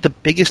 maybe the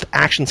biggest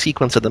action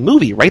sequence of the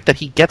movie, right? That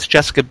he gets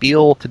Jessica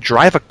Biel to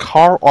drive a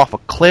car off a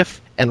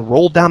cliff and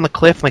roll down the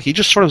cliff. Like, he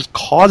just sort of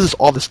causes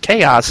all this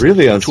chaos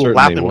really to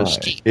allow him why. to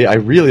escape. Yeah, I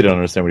really don't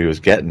understand what he was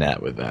getting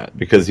at with that,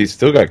 because he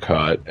still got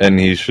caught, and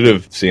he should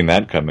have seen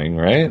that coming,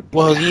 right?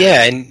 Well,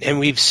 yeah, and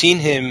we've seen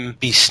him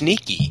be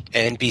sneaky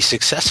and be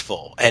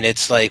successful, and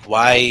it's like,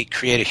 why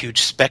create a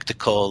huge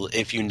spectacle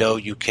if you know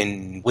you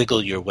can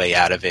wiggle your way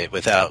out of it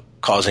without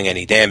causing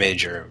any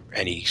damage or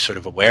any sort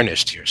of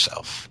awareness to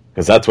yourself?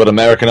 Because that's what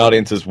American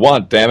audiences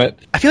want, damn it.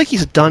 I feel like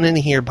he's done in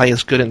here by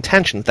his good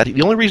intentions. That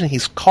the only reason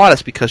he's caught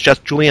is because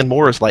just Julianne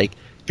Moore is like,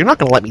 you're not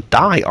going to let me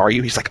die, are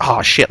you? He's like,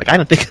 oh shit, like I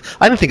didn't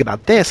think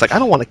about this. Like, I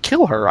don't want to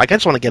kill her. Like, I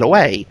just want to get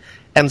away.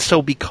 And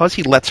so because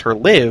he lets her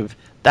live,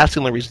 that's the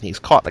only reason he's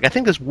caught. Like, I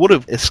think this would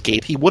have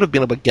escaped. He would have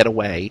been able to get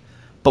away.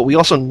 But we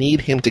also need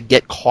him to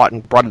get caught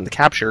and brought into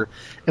capture.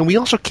 And we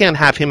also can't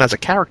have him as a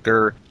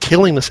character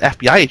killing this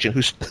FBI agent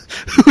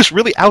who's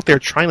really out there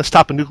trying to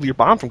stop a nuclear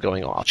bomb from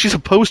going off. She's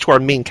opposed to our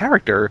main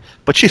character,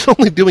 but she's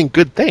only doing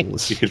good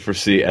things. He could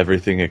foresee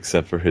everything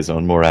except for his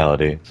own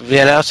morality.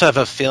 Yeah, and I also have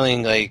a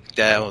feeling like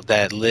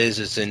that Liz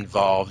is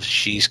involved.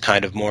 She's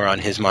kind of more on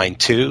his mind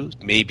too.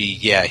 Maybe,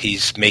 yeah,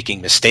 he's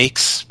making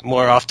mistakes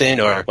more often,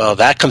 or, well,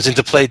 that comes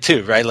into play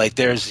too, right? Like,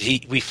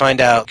 we find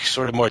out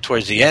sort of more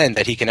towards the end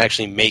that he can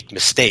actually make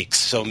mistakes.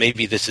 So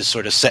maybe this is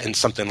sort of setting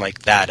something like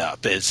that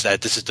up, is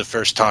that this is the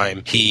first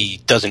time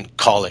he doesn't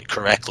call it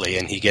correctly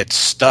and he gets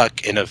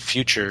stuck in a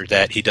future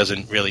that he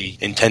doesn't really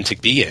intend to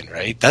be in,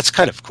 right? That's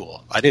kind of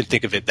cool. I didn't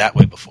think of it that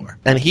way before.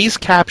 And he's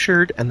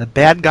captured, and the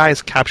bad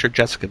guys captured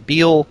Jessica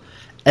Biel,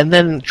 and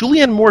then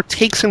Julianne Moore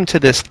takes him to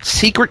this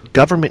secret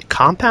government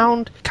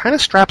compound, kind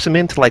of straps him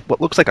into like what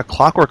looks like a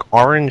Clockwork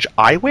Orange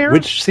eyewear.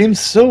 Which seems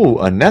so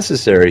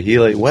unnecessary. He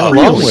like went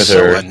along with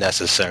her. So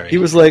unnecessary. He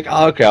was like,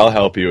 oh, okay, I'll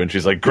help you. And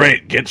she's like,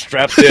 great, get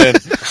strapped in.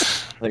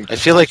 I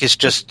feel like it's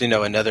just,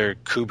 another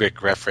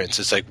Kubrick reference.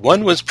 It's like,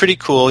 one was pretty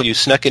cool, you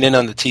snuck it in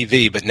on the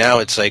TV, but now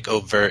it's like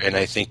overt, and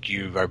I think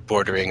you are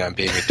bordering on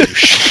being a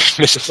douche.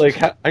 It's like,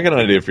 I got an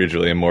idea for you,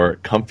 Julianne Moore.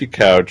 Comfy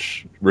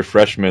couch,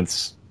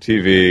 refreshments,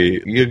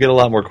 TV, you get a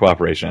lot more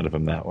cooperation out of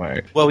him that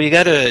way. Well, we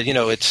got to,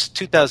 it's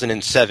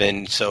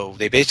 2007, so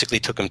they basically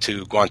took him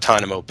to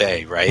Guantanamo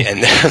Bay, right?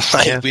 And they're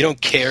like, we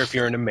don't care if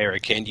you're an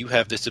American, you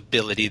have this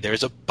ability,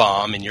 there's a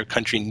bomb, and your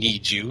country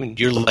needs you, and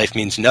your life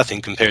means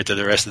nothing compared to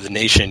the rest of the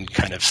nation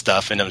kind of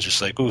stuff. And I was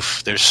just like,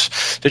 oof, they're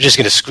just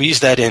going to squeeze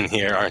that in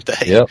here, aren't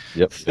they?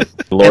 Yep.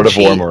 Lord of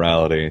War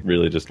morality,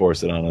 really just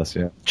force it on us,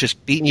 yeah.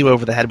 Just beating you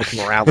over the head with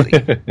morality.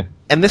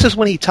 And this is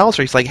when he tells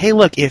her, he's like, hey,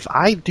 look, if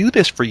I do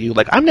this for you,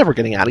 like, I'm never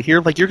getting out of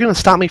here. Like, you're going to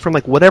stop me from,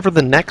 like, whatever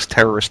the next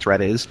terrorist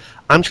threat is.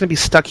 I'm just going to be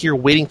stuck here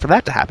waiting for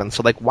that to happen.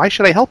 So, like, why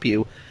should I help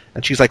you?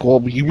 And she's like,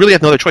 well, you really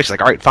have no other choice. He's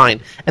like, all right,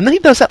 fine. And then he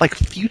does that, like,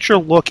 future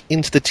look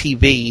into the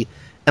TV.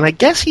 And I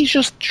guess he's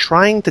just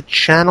trying to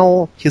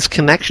channel his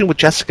connection with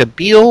Jessica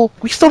Biel.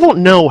 We still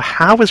don't know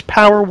how his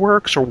power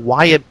works or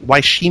why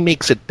she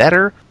makes it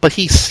better, but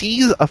he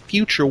sees a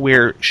future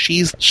where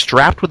she's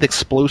strapped with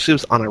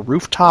explosives on a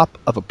rooftop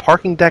of a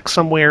parking deck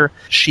somewhere.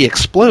 She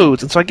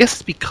explodes, and so I guess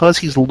it's because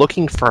he's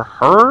looking for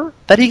her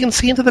that he can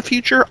see into the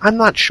future? I'm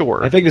not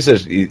sure. I think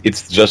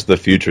it's just the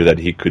future that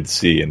he could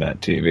see in that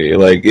TV.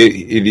 Like,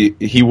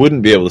 he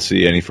wouldn't be able to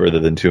see any further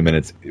than 2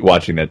 minutes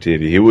watching that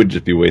TV. He would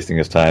just be wasting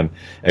his time,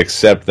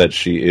 except that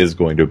she is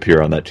going to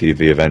appear on that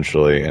TV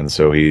eventually, and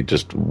so he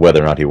just,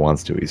 whether or not he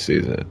wants to, he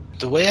sees it.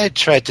 The way I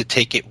tried to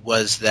take it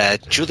was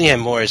that Julianne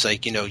Moore is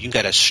like, you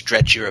got to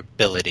stretch your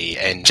ability,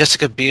 and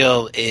Jessica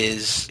Biel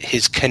is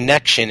his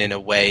connection in a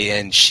way,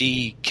 and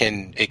she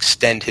can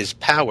extend his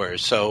power.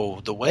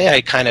 So the way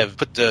I kind of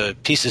put the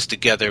pieces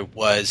together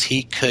was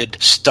he could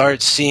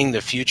start seeing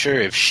the future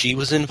if she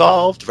was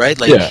involved, right?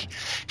 Like,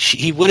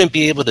 he wouldn't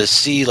be able to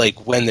see,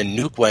 like, when the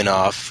nuke went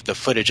off, the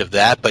footage of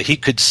that, but he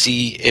could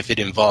see if it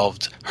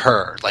involved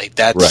her. Like,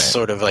 that's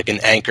sort of like an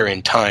anchor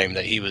in time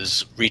that he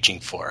was reaching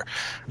for.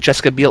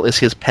 Jessica Biel is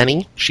his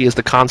penny. She is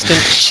the constant.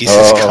 She's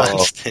his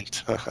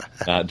constant.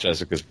 Not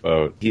Jessica's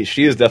boat.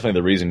 She is definitely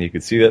the reason he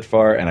could see that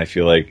far, and I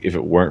feel like if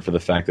it weren't for the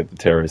fact that the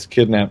terrorists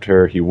kidnapped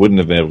her, he wouldn't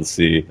have been able to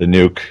see the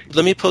nuke.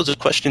 Let me pose a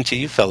question to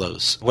you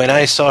fellows. When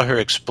I saw her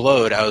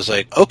explode, I was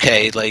like,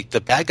 okay, like,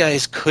 the bad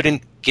guys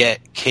couldn't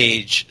get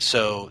Cage,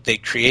 so they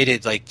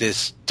created like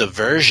this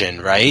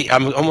diversion, right?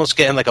 I'm almost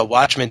getting like a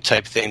Watchmen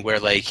type thing where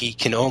like he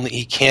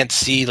can't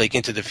see like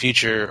into the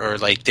future, or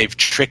like they've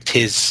tricked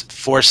his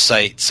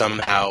foresight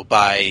somehow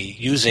by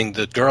using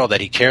the girl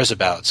that he cares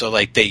about. So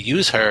like they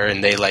use her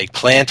and they like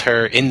plant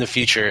her in the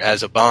future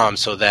as a bomb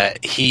so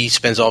that he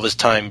spends all of his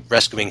time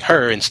rescuing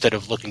her instead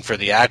of looking for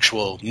the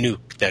actual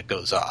nuke that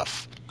goes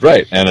off.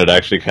 Right, and it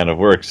actually kind of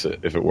works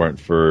if it weren't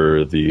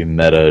for the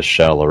meta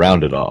shell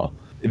around it all.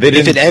 If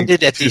it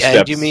ended at the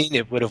end, you mean,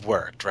 it would have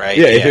worked, right?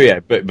 Yeah.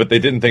 But they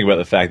didn't think about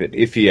the fact that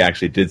if he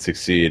actually did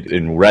succeed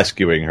in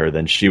rescuing her,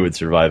 then she would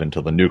survive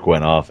until the nuke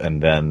went off,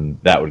 and then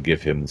that would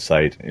give him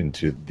sight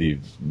into the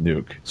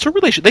nuke. So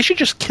really, they should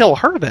just kill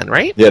her then,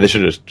 right? Yeah, they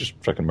should have just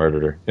fucking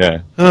murdered her.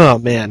 Yeah. Oh,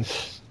 man.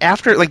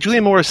 After, like,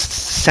 Julianne Moore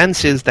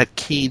senses that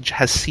Cage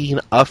has seen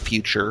a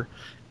future,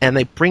 and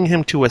they bring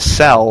him to a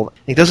cell,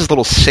 and he does his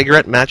little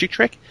cigarette magic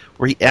trick,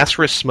 where he asks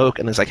for a smoke,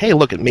 and is like, hey,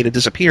 look, it made it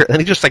disappear. And then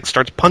he just, like,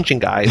 starts punching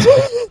guys.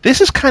 This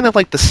is kind of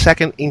like the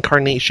second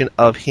incarnation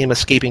of him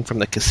escaping from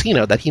the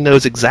casino, that he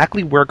knows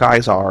exactly where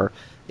guys are,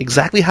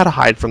 exactly how to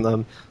hide from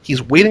them.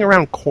 He's waiting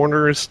around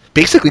corners,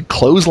 basically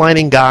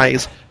clotheslining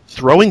guys,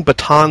 throwing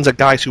batons at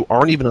guys who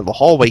aren't even in the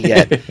hallway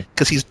yet,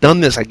 because he's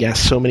done this, I guess,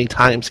 so many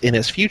times in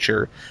his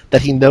future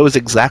that he knows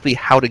exactly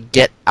how to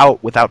get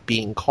out without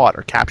being caught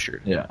or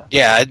captured.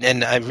 Yeah,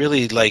 and I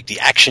really like the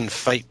action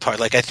fight part.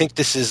 Like, I think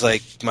this is,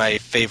 like, my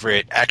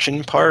favorite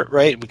action part,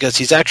 right? Because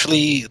he's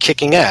actually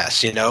kicking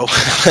ass, you know?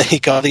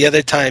 Like, all the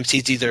other times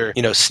he's either,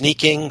 you know,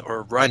 sneaking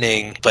or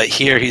running, but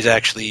here he's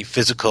actually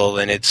physical,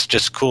 and it's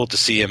just cool to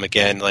see him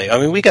again. Like, I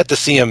mean, we got to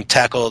see him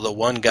tackle the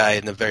one guy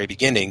in the very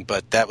beginning,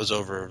 but that was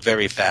over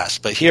very fast.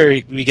 But here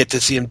we get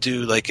to see him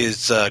do like his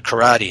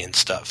karate and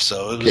stuff,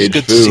 so it was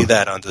good to see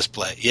that on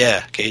display. Yeah,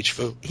 Cage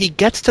Fu. He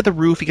gets to the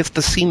roof, he gets to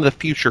the scene of the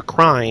future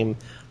crime,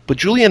 but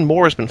Julianne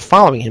Moore has been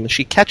following him, and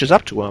she catches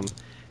up to him,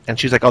 and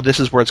she's like, oh, this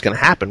is where it's going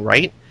to happen,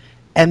 right?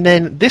 And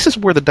then this is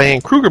where the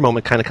Diane Kruger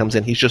moment kind of comes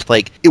in. He's just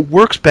like, it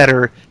works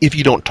better if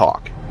you don't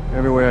talk.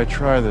 Every way I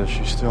try this,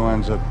 she still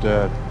ends up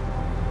dead.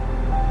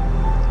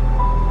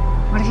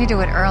 What if you do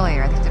it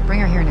earlier? They have to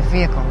bring her here in a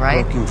vehicle,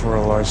 right? Looking for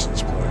a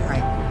license plate.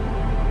 Right.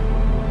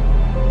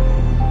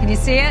 Can you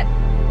see it?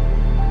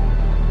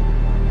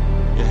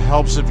 It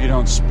helps if you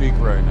don't speak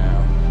right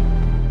now.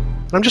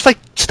 And I'm just like,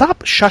 stop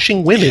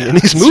shushing women in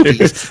these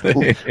movies.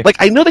 Like,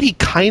 I know that he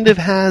kind of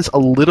has a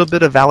little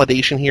bit of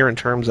validation here in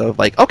terms of,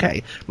 like,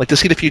 okay, like, to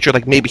see the future,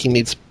 like, maybe he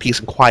needs peace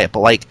and quiet, but,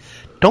 like,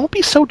 don't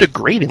be so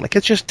degrading. Like,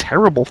 it's just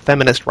terrible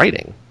feminist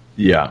writing.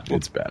 Yeah,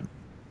 it's bad.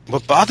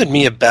 What bothered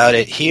me about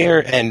it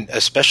here, and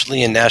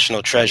especially in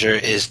National Treasure,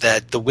 is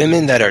that the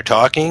women that are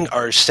talking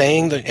are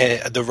saying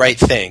the right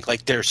thing.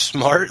 Like, they're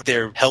smart,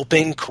 they're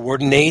helping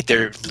coordinate,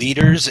 they're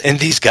leaders, and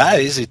these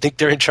guys who think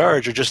they're in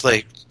charge are just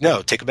like,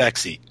 no, take a back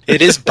seat.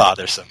 It is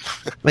bothersome.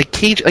 Like,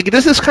 Cage, like,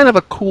 this is kind of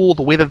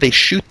the way that they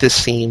shoot this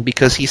scene,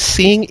 because he's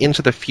seeing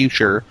into the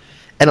future,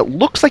 and it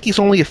looks like he's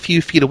only a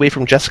few feet away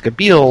from Jessica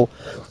Biel,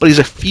 but he's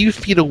a few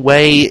feet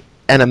away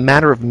and a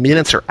matter of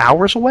minutes or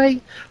hours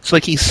away. So,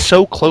 like, he's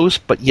so close,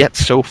 but yet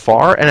so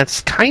far, and it's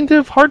kind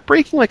of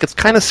heartbreaking. Like, it's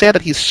kind of sad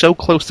that he's so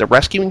close to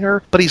rescuing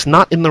her, but he's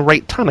not in the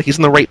right time. Like, he's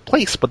in the right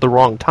place, but the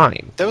wrong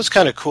time. That was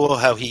kind of cool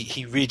how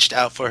he reached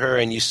out for her,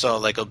 and you saw,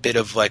 like, a bit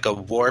of, like, a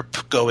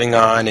warp going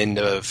on in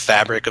the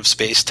fabric of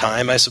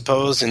space-time, I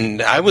suppose, and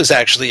I was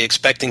actually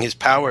expecting his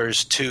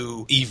powers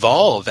to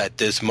evolve at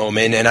this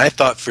moment, and I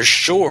thought for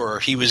sure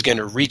he was going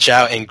to reach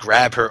out and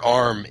grab her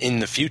arm in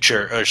the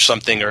future or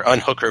something, or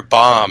unhook her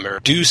bomb,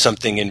 or do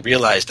something and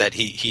realize that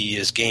he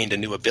has gained a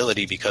new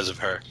ability because of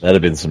her. That'd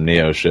have been some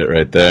Neo shit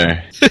right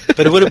there.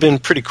 But it would have been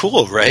pretty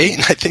cool, right?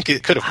 I think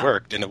it could have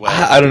worked in a way.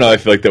 I don't know. I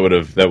feel like that would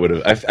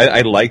have.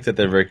 I like that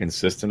they're very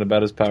consistent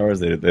about his powers.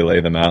 They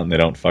lay them out and they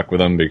don't fuck with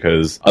them,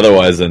 because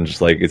otherwise, then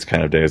just like it's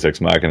kind of Deus Ex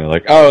Machina.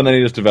 Like, oh, and then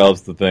he just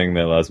develops the thing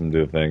that allows him to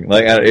do the thing.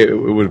 Like, it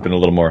would have been a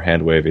little more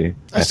hand wavy.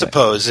 I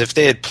suppose if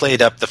they had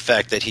played up the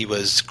fact that he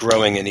was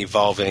growing and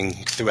evolving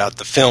throughout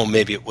the film,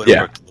 maybe it would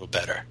have worked a little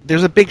better.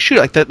 There's a big shoot.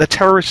 Like, the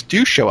terrorists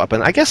do show up,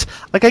 and I guess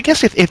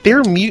if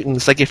they're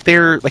mutants, like, if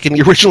they're, like, in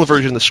the original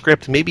version of the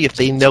script, maybe if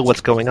they know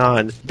what's going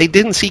on, they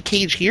didn't see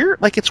Cage here?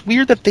 Like, it's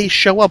weird that they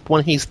show up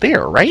when he's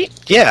there, right?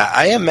 Yeah,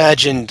 I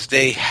imagined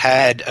they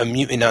had a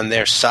mutant on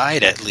their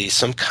side, at least.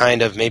 Some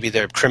kind of, maybe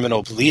their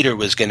criminal leader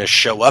was going to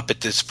show up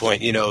at this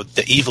point, you know,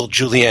 the evil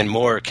Julianne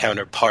Moore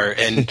counterpart,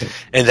 and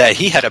that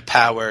he had a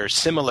power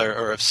similar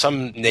or of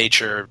some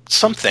nature,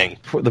 something.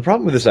 The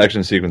problem with this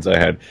action sequence I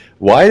had,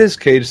 why does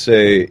Cage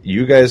say,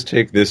 you guys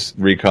take this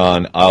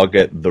recon, I'll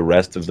get the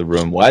rest of the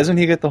room? Why doesn't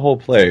he get the whole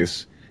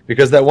place?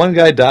 Because that one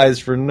guy dies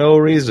for no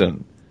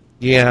reason.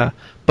 Yeah,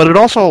 but it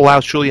also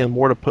allows Julianne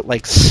Moore to put,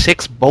 like,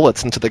 6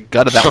 bullets into the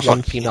gut of that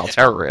one female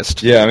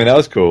terrorist. Yeah, I mean, that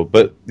was cool.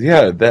 But,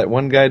 yeah, that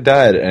one guy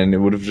died, and it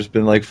would have just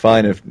been, like,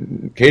 fine if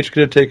Cage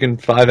could have taken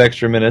 5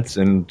 extra minutes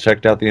and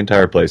checked out the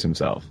entire place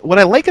himself. What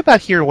I like about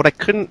here, what I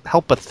couldn't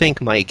help but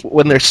think, Mike,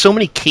 when there's so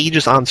many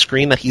Cages on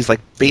screen that he's, like,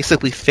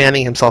 basically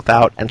fanning himself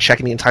out and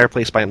checking the entire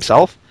place by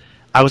himself,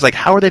 I was like,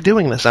 how are they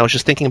doing this? I was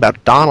just thinking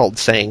about Donald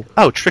saying,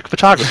 oh, trick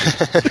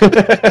photography.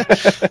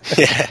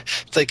 Yeah,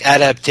 it's like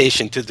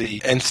adaptation to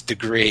the nth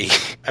degree.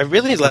 I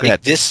really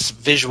like this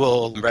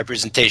visual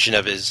representation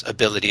of his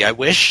ability. I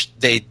wish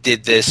they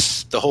did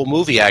this, the whole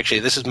movie actually.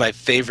 This is my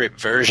favorite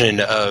version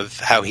of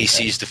how he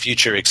sees the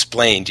future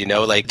explained, you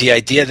know, like the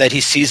idea that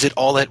he sees it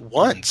all at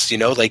once, you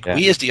know, like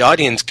we as the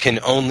audience can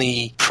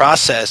only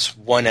process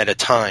one at a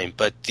time,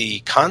 but the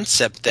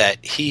concept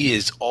that he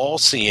is all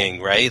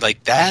seeing, right,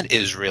 like that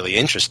is really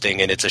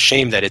interesting, and it's a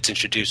shame that it's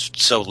introduced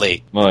so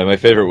late. Well, my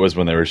favorite was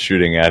when they were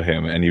shooting at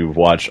him and you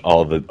watch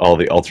all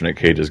the alternate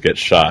cages get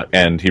shot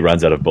and he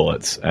runs out of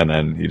bullets and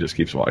then he just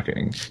keeps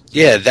walking.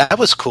 Yeah, that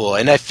was cool,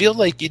 and I feel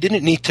like you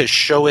didn't need to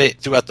show it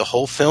throughout the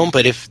whole film,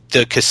 but if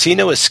the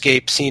casino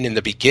escape scene in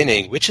the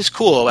beginning, which is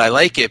cool, I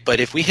like it, but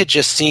if we had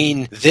just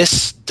seen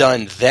this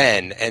done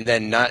then and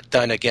then not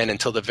done again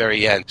until the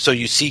very end, so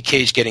you see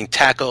Cage getting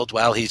tackled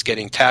while he's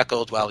getting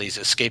tackled, while he's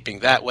escaping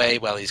that way,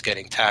 while he's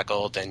getting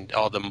tackled, and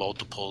all the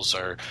multiples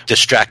are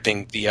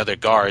distracting the other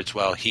guards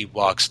while he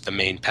walks the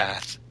main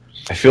path.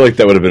 I feel like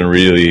that would have been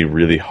really,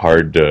 really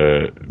hard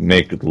to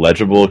make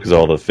legible because of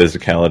all the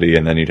physicality,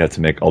 and then you'd have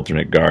to make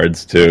alternate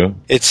guards too.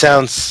 It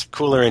sounds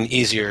cooler and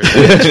easier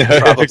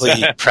than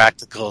probably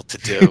practical to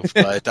do,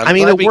 but I'm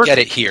glad we get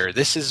it here.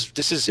 This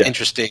is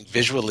interesting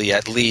visually,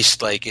 at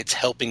least. Like, it's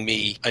helping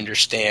me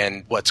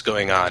understand what's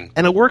going on.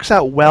 And it works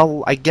out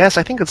well, I guess.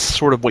 I think it's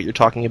sort of what you're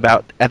talking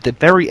about at the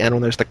very end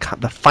when there's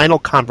the final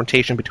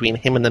confrontation between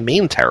him and the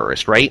main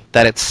terrorist, right?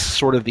 That it's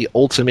sort of the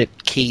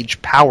ultimate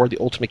Cage power, the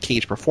ultimate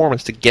Cage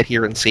performance to get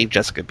here and save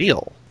Jessica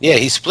Biel. Yeah,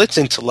 he splits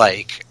into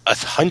like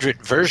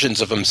 100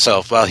 versions of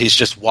himself while he's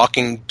just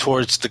walking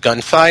towards the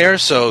gunfire,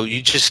 so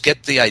you just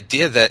get the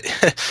idea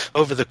that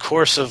over the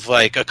course of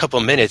like a couple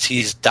minutes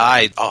he's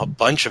died a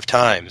bunch of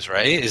times,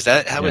 right? Is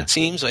that how it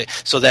seems? Like,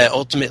 so that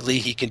ultimately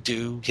he can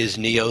do his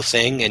Neo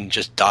thing and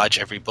just dodge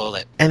every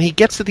bullet. And he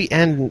gets to the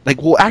end,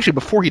 like, well, actually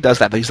before he does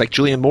that, he's like,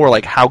 Julianne Moore,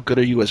 like, how good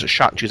are you as a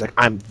shot? And she's like,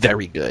 I'm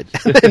very good.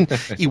 And then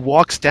he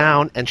walks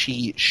down and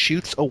she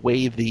shoots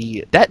away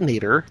the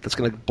detonator that's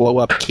going to blow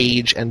up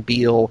Cage and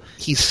Biel.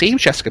 He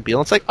saves Jessica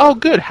Biel. It's like, oh,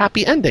 good,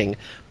 happy ending.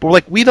 But we're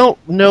like, we don't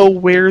know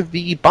where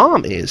the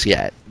bomb is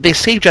yet. They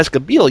saved Jessica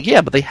Biel, yeah,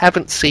 but they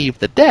haven't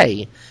saved the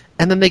day.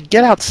 And then they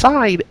get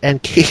outside,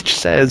 and Cage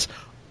says,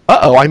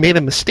 uh-oh, I made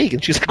a mistake.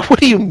 And she's like, what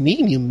do you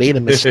mean you made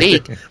a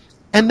mistake?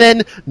 And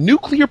then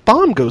nuclear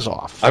bomb goes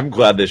off. I'm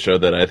glad they showed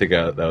that. I think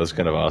that was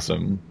kind of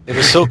awesome. It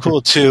was so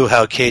cool, too,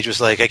 how Cage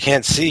was like, I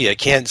can't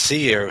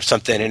see, or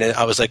something. And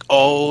I was like,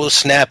 oh,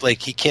 snap,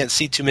 like, he can't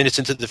see 2 minutes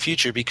into the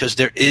future because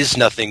there is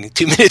nothing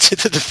 2 minutes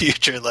into the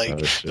future. Like,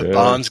 the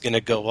bomb's going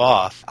to go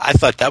off. I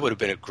thought that would have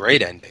been a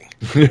great ending.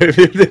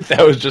 If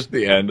that was just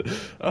the end.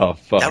 Oh,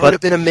 fuck. That would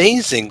have been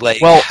amazing.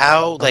 Like,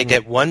 how, like,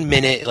 at 1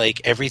 minute,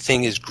 like,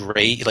 everything is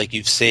great, like,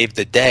 you've saved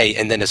the day,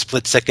 and then a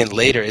split second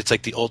later, it's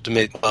like the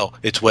ultimate, well,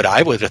 it's what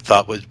I would have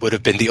thought would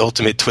have been the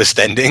ultimate twist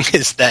ending,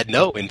 is that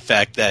no, in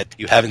fact, that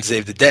you haven't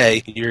saved the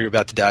day, you're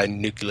about to die in a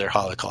nuclear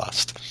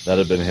holocaust. That would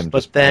have been him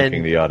just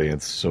pranking the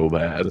audience so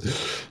bad.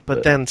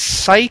 But then,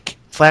 psych,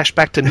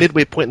 flashback to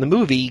midway point in the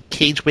movie,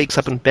 Cage wakes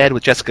up in bed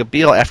with Jessica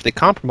Biel after they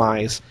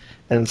compromise,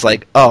 and it's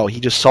like, oh,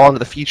 he just saw into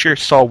the future,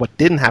 saw what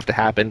didn't have to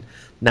happen,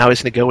 now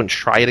he's going to go and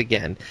try it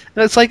again.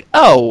 And it's like,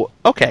 oh,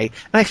 okay.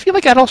 And I feel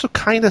like that also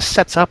kind of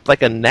sets up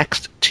like a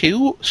next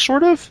two,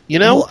 sort of, you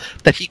know?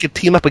 That he could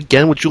team up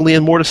again with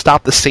Julianne Moore to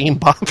stop the same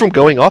bomb from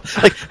going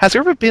off. Like, has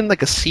there ever been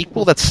like a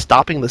sequel that's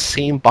stopping the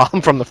same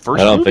bomb from the first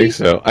movie? I don't think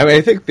so. I mean,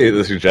 I think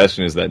the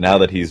suggestion is that now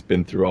that he's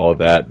been through all of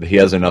that, he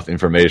has enough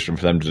information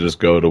for them to just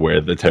go to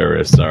where the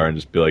terrorists are and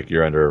just be like,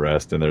 you're under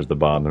arrest and there's the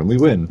bomb and we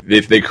win.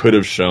 If they could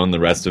have shown the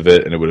rest of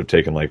it and it would have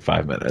taken like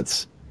 5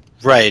 minutes.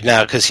 Right,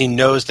 now, because he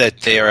knows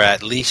that they are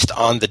at least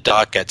on the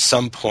dock at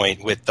some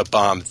point with the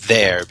bomb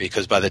there,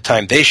 because by the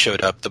time they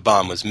showed up, the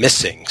bomb was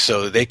missing.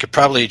 So they could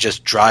probably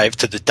just drive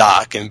to the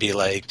dock and be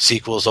like,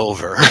 sequel's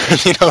over.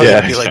 You know,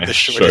 it'd be like the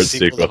shortest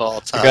sequel of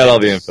all time. I got all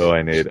the info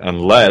I need,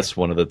 unless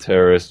one of the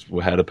terrorists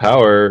had a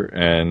power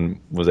and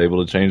was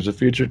able to change the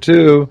future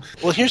too.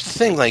 Well, here's the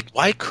thing, like,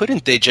 why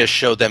couldn't they just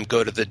show them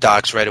go to the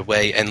docks right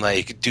away and,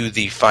 like, do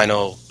the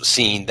final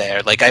scene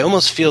there? Like, I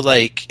almost feel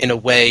like, in a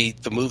way,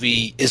 the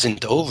movie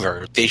isn't over.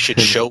 They should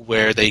show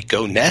where they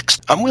go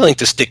next. I'm willing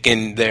to stick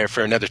in there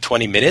for another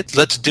 20 minutes.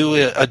 Let's do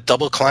a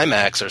double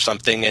climax or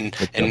something and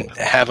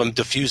have him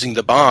defusing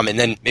the bomb, and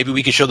then maybe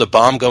we can show the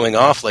bomb going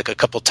off like a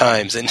couple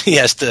times, and he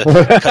has to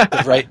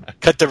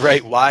cut the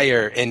right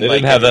wire in they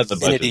like didn't have that in the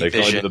budget. Infinity They can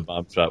only Vision. do the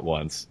bomb shot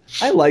once.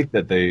 I like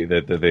that they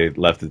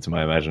left it to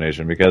my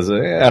imagination because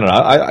I don't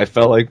know. I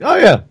felt like, oh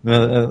yeah,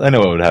 I know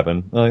what would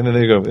happen. And then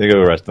they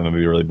go arrest them. It'd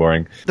be really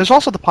boring. There's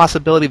also the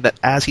possibility that,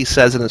 as he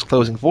says in his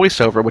closing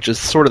voiceover, which is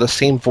sort of the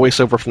same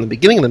voiceover from the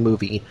beginning of the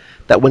movie,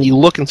 that when you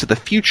look into the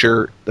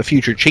future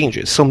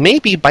changes. So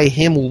maybe by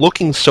him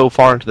looking so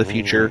far into the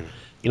future,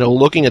 you know,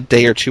 looking a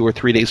day or 2 or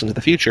 3 days into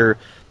the future,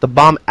 the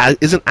bomb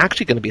isn't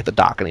actually going to be at the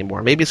dock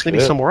anymore. Maybe it's going to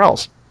be somewhere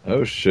else.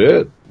 Oh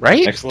shit!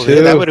 right? Well,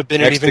 that would have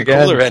been an even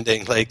cooler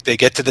ending. Like, they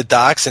get to the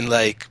docks and,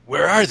 like,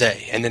 where are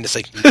they? And then it's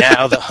like,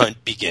 now the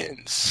hunt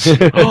begins.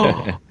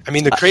 I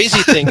mean, the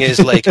crazy thing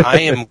is, like, I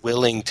am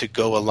willing to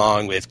go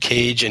along with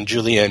Cage and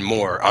Julianne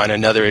Moore on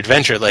another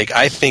adventure. Like,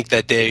 I think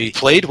that they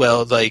played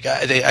well. Like,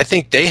 I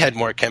think they had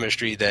more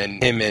chemistry than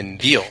him and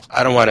Beale.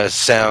 I don't want to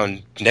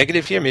sound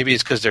negative here. Maybe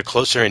it's because they're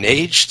closer in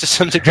age to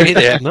some degree.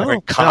 They have more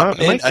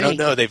common. I don't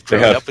know. They've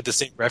grown up with the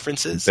same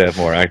references. They have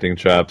more acting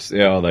chops.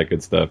 Yeah, all that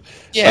good stuff.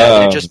 Yeah,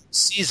 they're just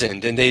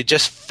seasoned, and they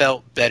just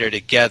felt better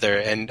together.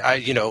 And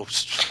I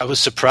was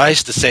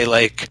surprised to say,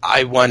 like,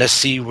 I want to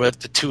see what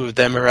the two of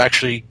them are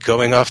actually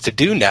going off to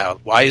do now.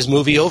 Why is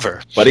movie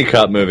over? Buddy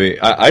cop movie.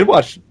 I'd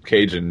watch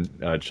Cage and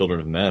Children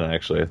of Men,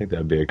 actually. I think that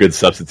would be a good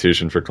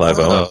substitution for Clive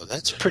Owen. Oh,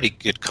 that's a pretty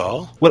good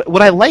call.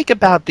 What I like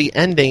about the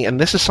ending,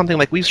 and this is something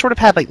like we've sort of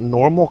had like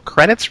normal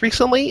credits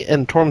recently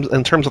in terms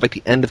of like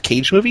the end of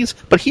Cage movies,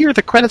 but here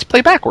the credits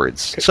play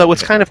backwards. So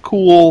it's kind of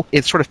cool.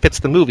 It sort of fits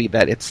the movie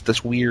that it's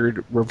this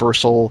weird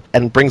reversal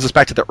and brings us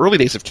back to the early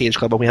days of Cage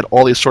Club when we had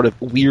all these sort of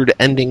weird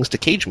endings to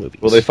Cage movies.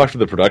 Well, they fucked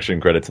with the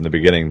production credits in the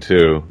beginning,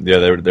 too. Yeah,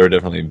 they were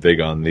definitely big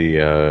on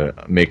the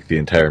make the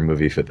entire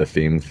movie fit the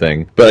theme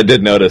thing. But I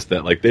did notice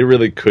that like they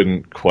really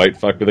couldn't quite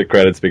fuck with the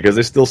credits because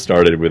they still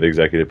started with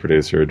executive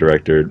producer,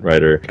 director,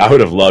 writer. I would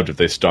have loved if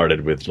they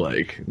started with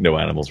like no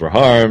animals were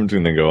harmed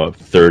and then go up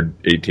 3rd,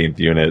 18th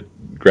unit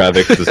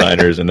graphics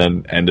designers and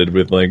then ended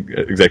with like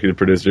executive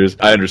producers.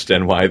 I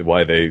understand why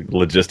they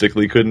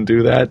logistically couldn't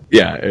do that.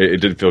 Yeah, it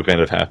did feel kind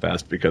of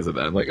half-assed because of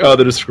that. I'm like, oh,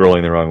 they're just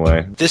scrolling the wrong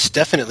way. This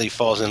definitely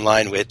falls in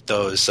line with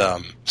those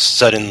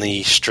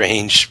suddenly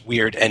strange,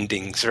 weird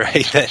endings,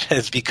 right? That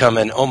has become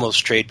an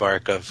almost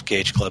trademark of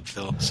Cage Club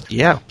films.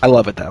 Yeah, I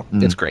love it though.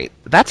 It's great.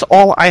 That's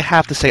all I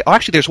have to say. Oh,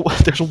 actually,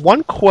 there's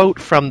one quote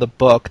from the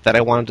book that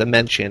I wanted to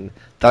mention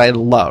that I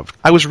loved.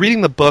 I was reading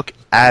the book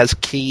as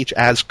Cage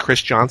as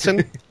Chris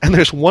Johnson, and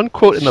there's one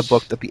quote in the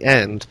book at the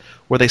end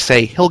where they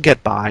say, he'll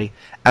get by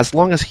as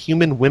long as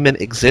human women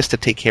exist to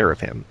take care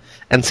of him.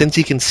 And since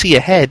he can see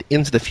ahead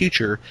into the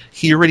future,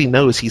 he already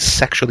knows he's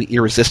sexually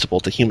irresistible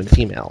to human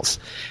females.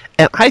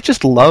 And I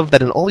just love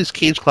that in all these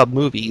Cage Club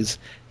movies,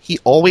 he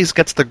always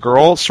gets the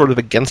girl sort of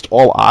against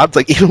all odds.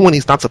 Like, even when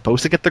he's not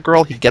supposed to get the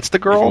girl, he gets the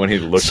girl. Even when he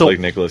looks like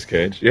Nicolas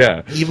Cage,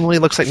 yeah. Even when he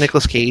looks like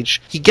Nicolas Cage,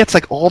 he gets,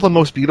 like, all the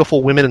most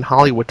beautiful women in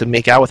Hollywood to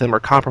make out with him or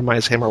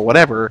compromise him or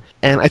whatever.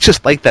 And I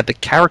just like that the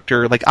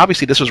character, like,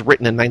 obviously this was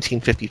written in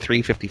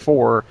 1953,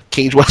 54.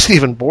 Cage wasn't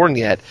even born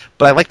yet.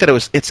 But I like that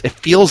it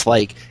feels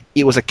like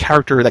it was a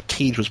character that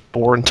Cage was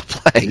born to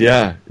play.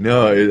 Yeah,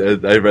 no,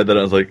 I read that,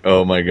 I was like,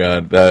 oh my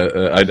god,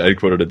 I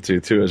quoted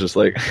it too. I was just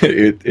like,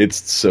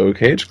 it's so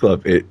Cage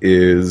Club.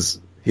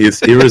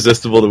 He's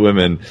irresistible to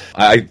women.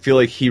 I feel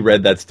like he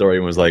read that story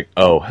and was like,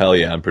 oh, hell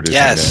yeah, I'm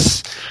producing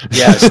this.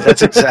 Yes,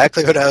 that's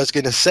exactly what I was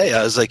going to say.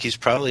 I was like, he's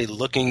probably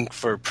looking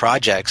for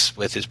projects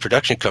with his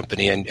production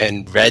company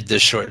and read the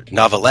short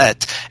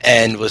novelette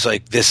and was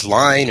like, this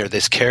line or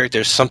this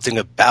character, something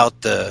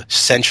about the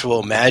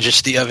sensual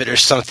majesty of it or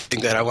something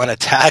that I want to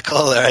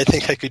tackle or I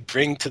think I could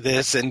bring to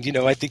this. And,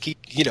 I think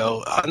he,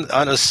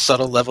 on a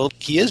subtle level,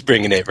 he is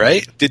bringing it,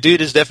 right? The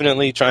dude is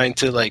definitely trying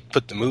to, like,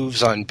 put the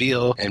moves on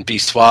Beale and be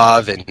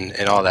suave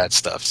and all that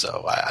stuff.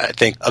 So I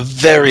think a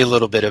very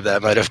little bit of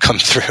that might have come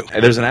through.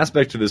 And there's an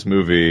aspect to this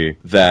movie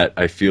that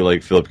I feel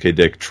like Philip K.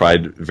 Dick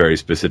tried very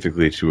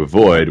specifically to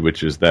avoid,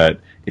 which is that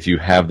if you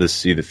have this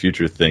see the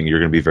future thing, you're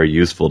going to be very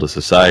useful to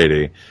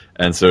society.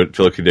 And so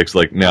Philip K. Dick's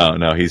like,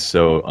 no, he's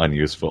so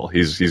unuseful.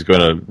 He's going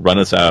to run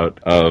us out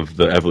of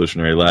the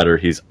evolutionary ladder.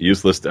 He's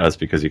useless to us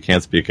because he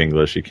can't speak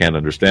English. He can't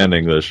understand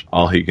English.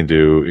 All he can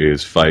do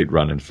is fight,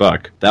 run, and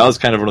fuck. That was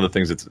kind of one of the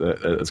things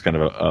that's kind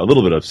of a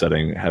little bit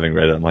upsetting having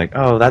read it. I'm like,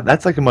 oh,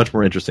 that's like a much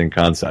more interesting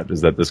concept,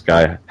 is that this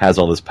guy has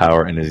all this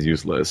power and is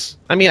useless.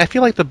 I mean, I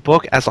feel like the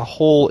book as a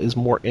whole is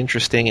more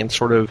interesting and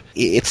sort of,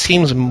 it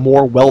seems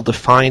more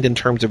well-defined in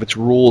terms of its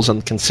rules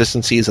and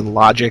consistencies and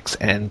logics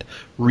and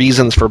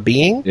reasons for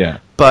being. Yeah.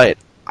 But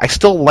I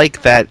still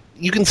like that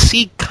you can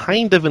see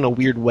kind of in a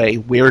weird way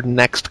where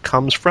Next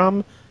comes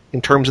from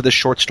in terms of this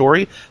short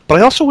story, but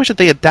I also wish that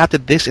they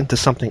adapted this into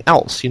something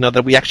else,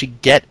 that we actually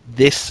get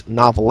this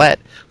novelette.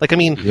 Like, I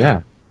mean...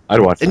 Yeah, I'd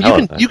watch the hell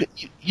out of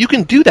that. You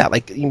can do that.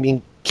 Like, I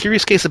mean,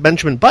 Curious Case of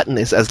Benjamin Button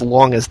is as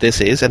long as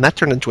this is, and that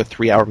turned into a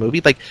 3-hour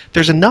movie. Like,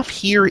 there's enough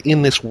here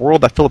in this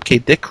world that Philip K.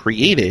 Dick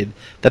created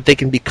that they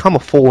can become a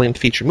full-length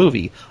feature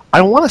movie. I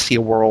don't want to see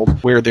a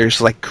world where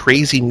there's, like,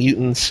 crazy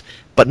mutants,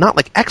 but not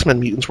like X-Men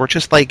mutants. We're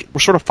just, like,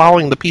 we're sort of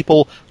following the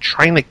people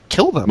trying to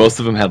kill them. Most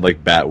of them had,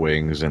 like, bat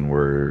wings and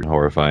were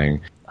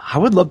horrifying. I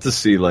would love to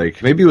see,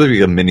 like, maybe it would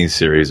be a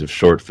mini-series of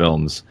short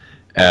films,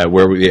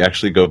 where we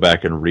actually go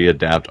back and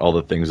readapt all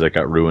the things that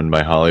got ruined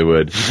by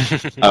Hollywood.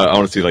 I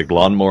want to see like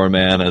Lawnmower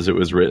Man as it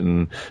was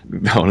written.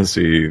 I want to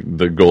see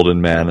The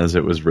Golden Man as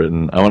it was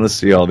written. I want to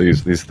see all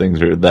these things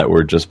that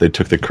were just, they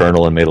took the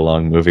kernel and made a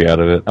long movie out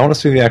of it. I want to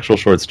see the actual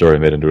short story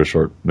made into a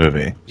short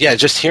movie. Yeah,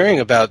 just hearing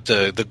about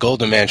the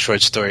Golden Man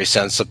short story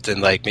sounds something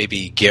like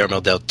maybe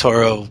Guillermo del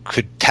Toro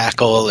could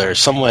tackle, or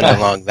someone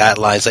along that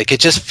lines. Like, it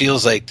just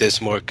feels like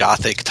this more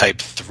gothic type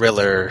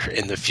thriller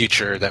in the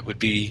future that would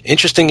be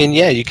interesting. And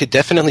yeah, you could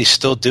definitely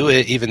still do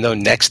it, even though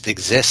Next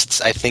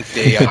exists. I think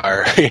they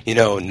are,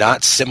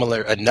 not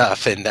similar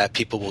enough, and that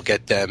people will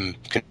get them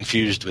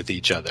confused with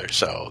each other.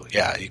 So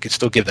yeah, you could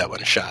still give that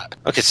one a shot.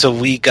 Okay, so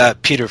we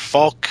got Peter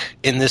Falk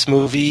in this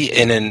movie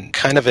in an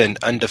kind of an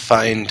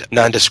undefined,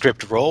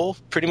 nondescript role,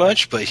 pretty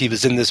much, but he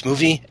was in this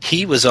movie.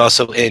 He was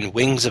also in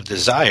Wings of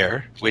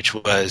Desire, which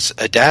was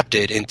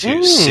adapted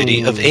into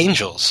City of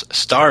Angels,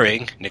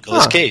 starring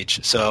Nicolas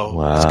Cage.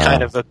 So it's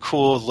kind of a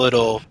cool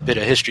little bit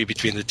of history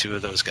between the two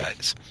of those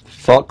guys.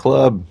 Falk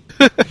Club.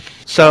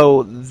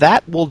 So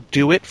that will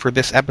do it for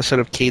this episode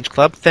of Cage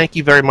Club. Thank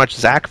you very much,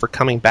 Zach, for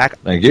coming back.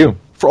 Thank you.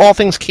 For all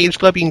things Cage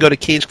Club, you can go to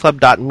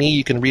cageclub.me.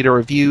 You can read our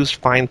reviews,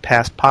 find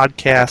past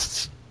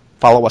podcasts,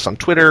 follow us on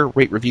Twitter,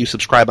 rate, review,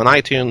 subscribe on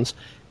iTunes.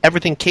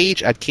 Everything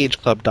Cage at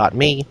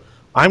cageclub.me.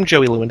 I'm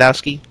Joey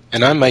Lewandowski.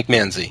 And I'm Mike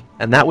Manzi.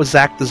 And that was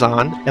Zach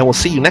Dazan. And we'll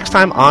see you next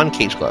time on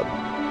Cage Club.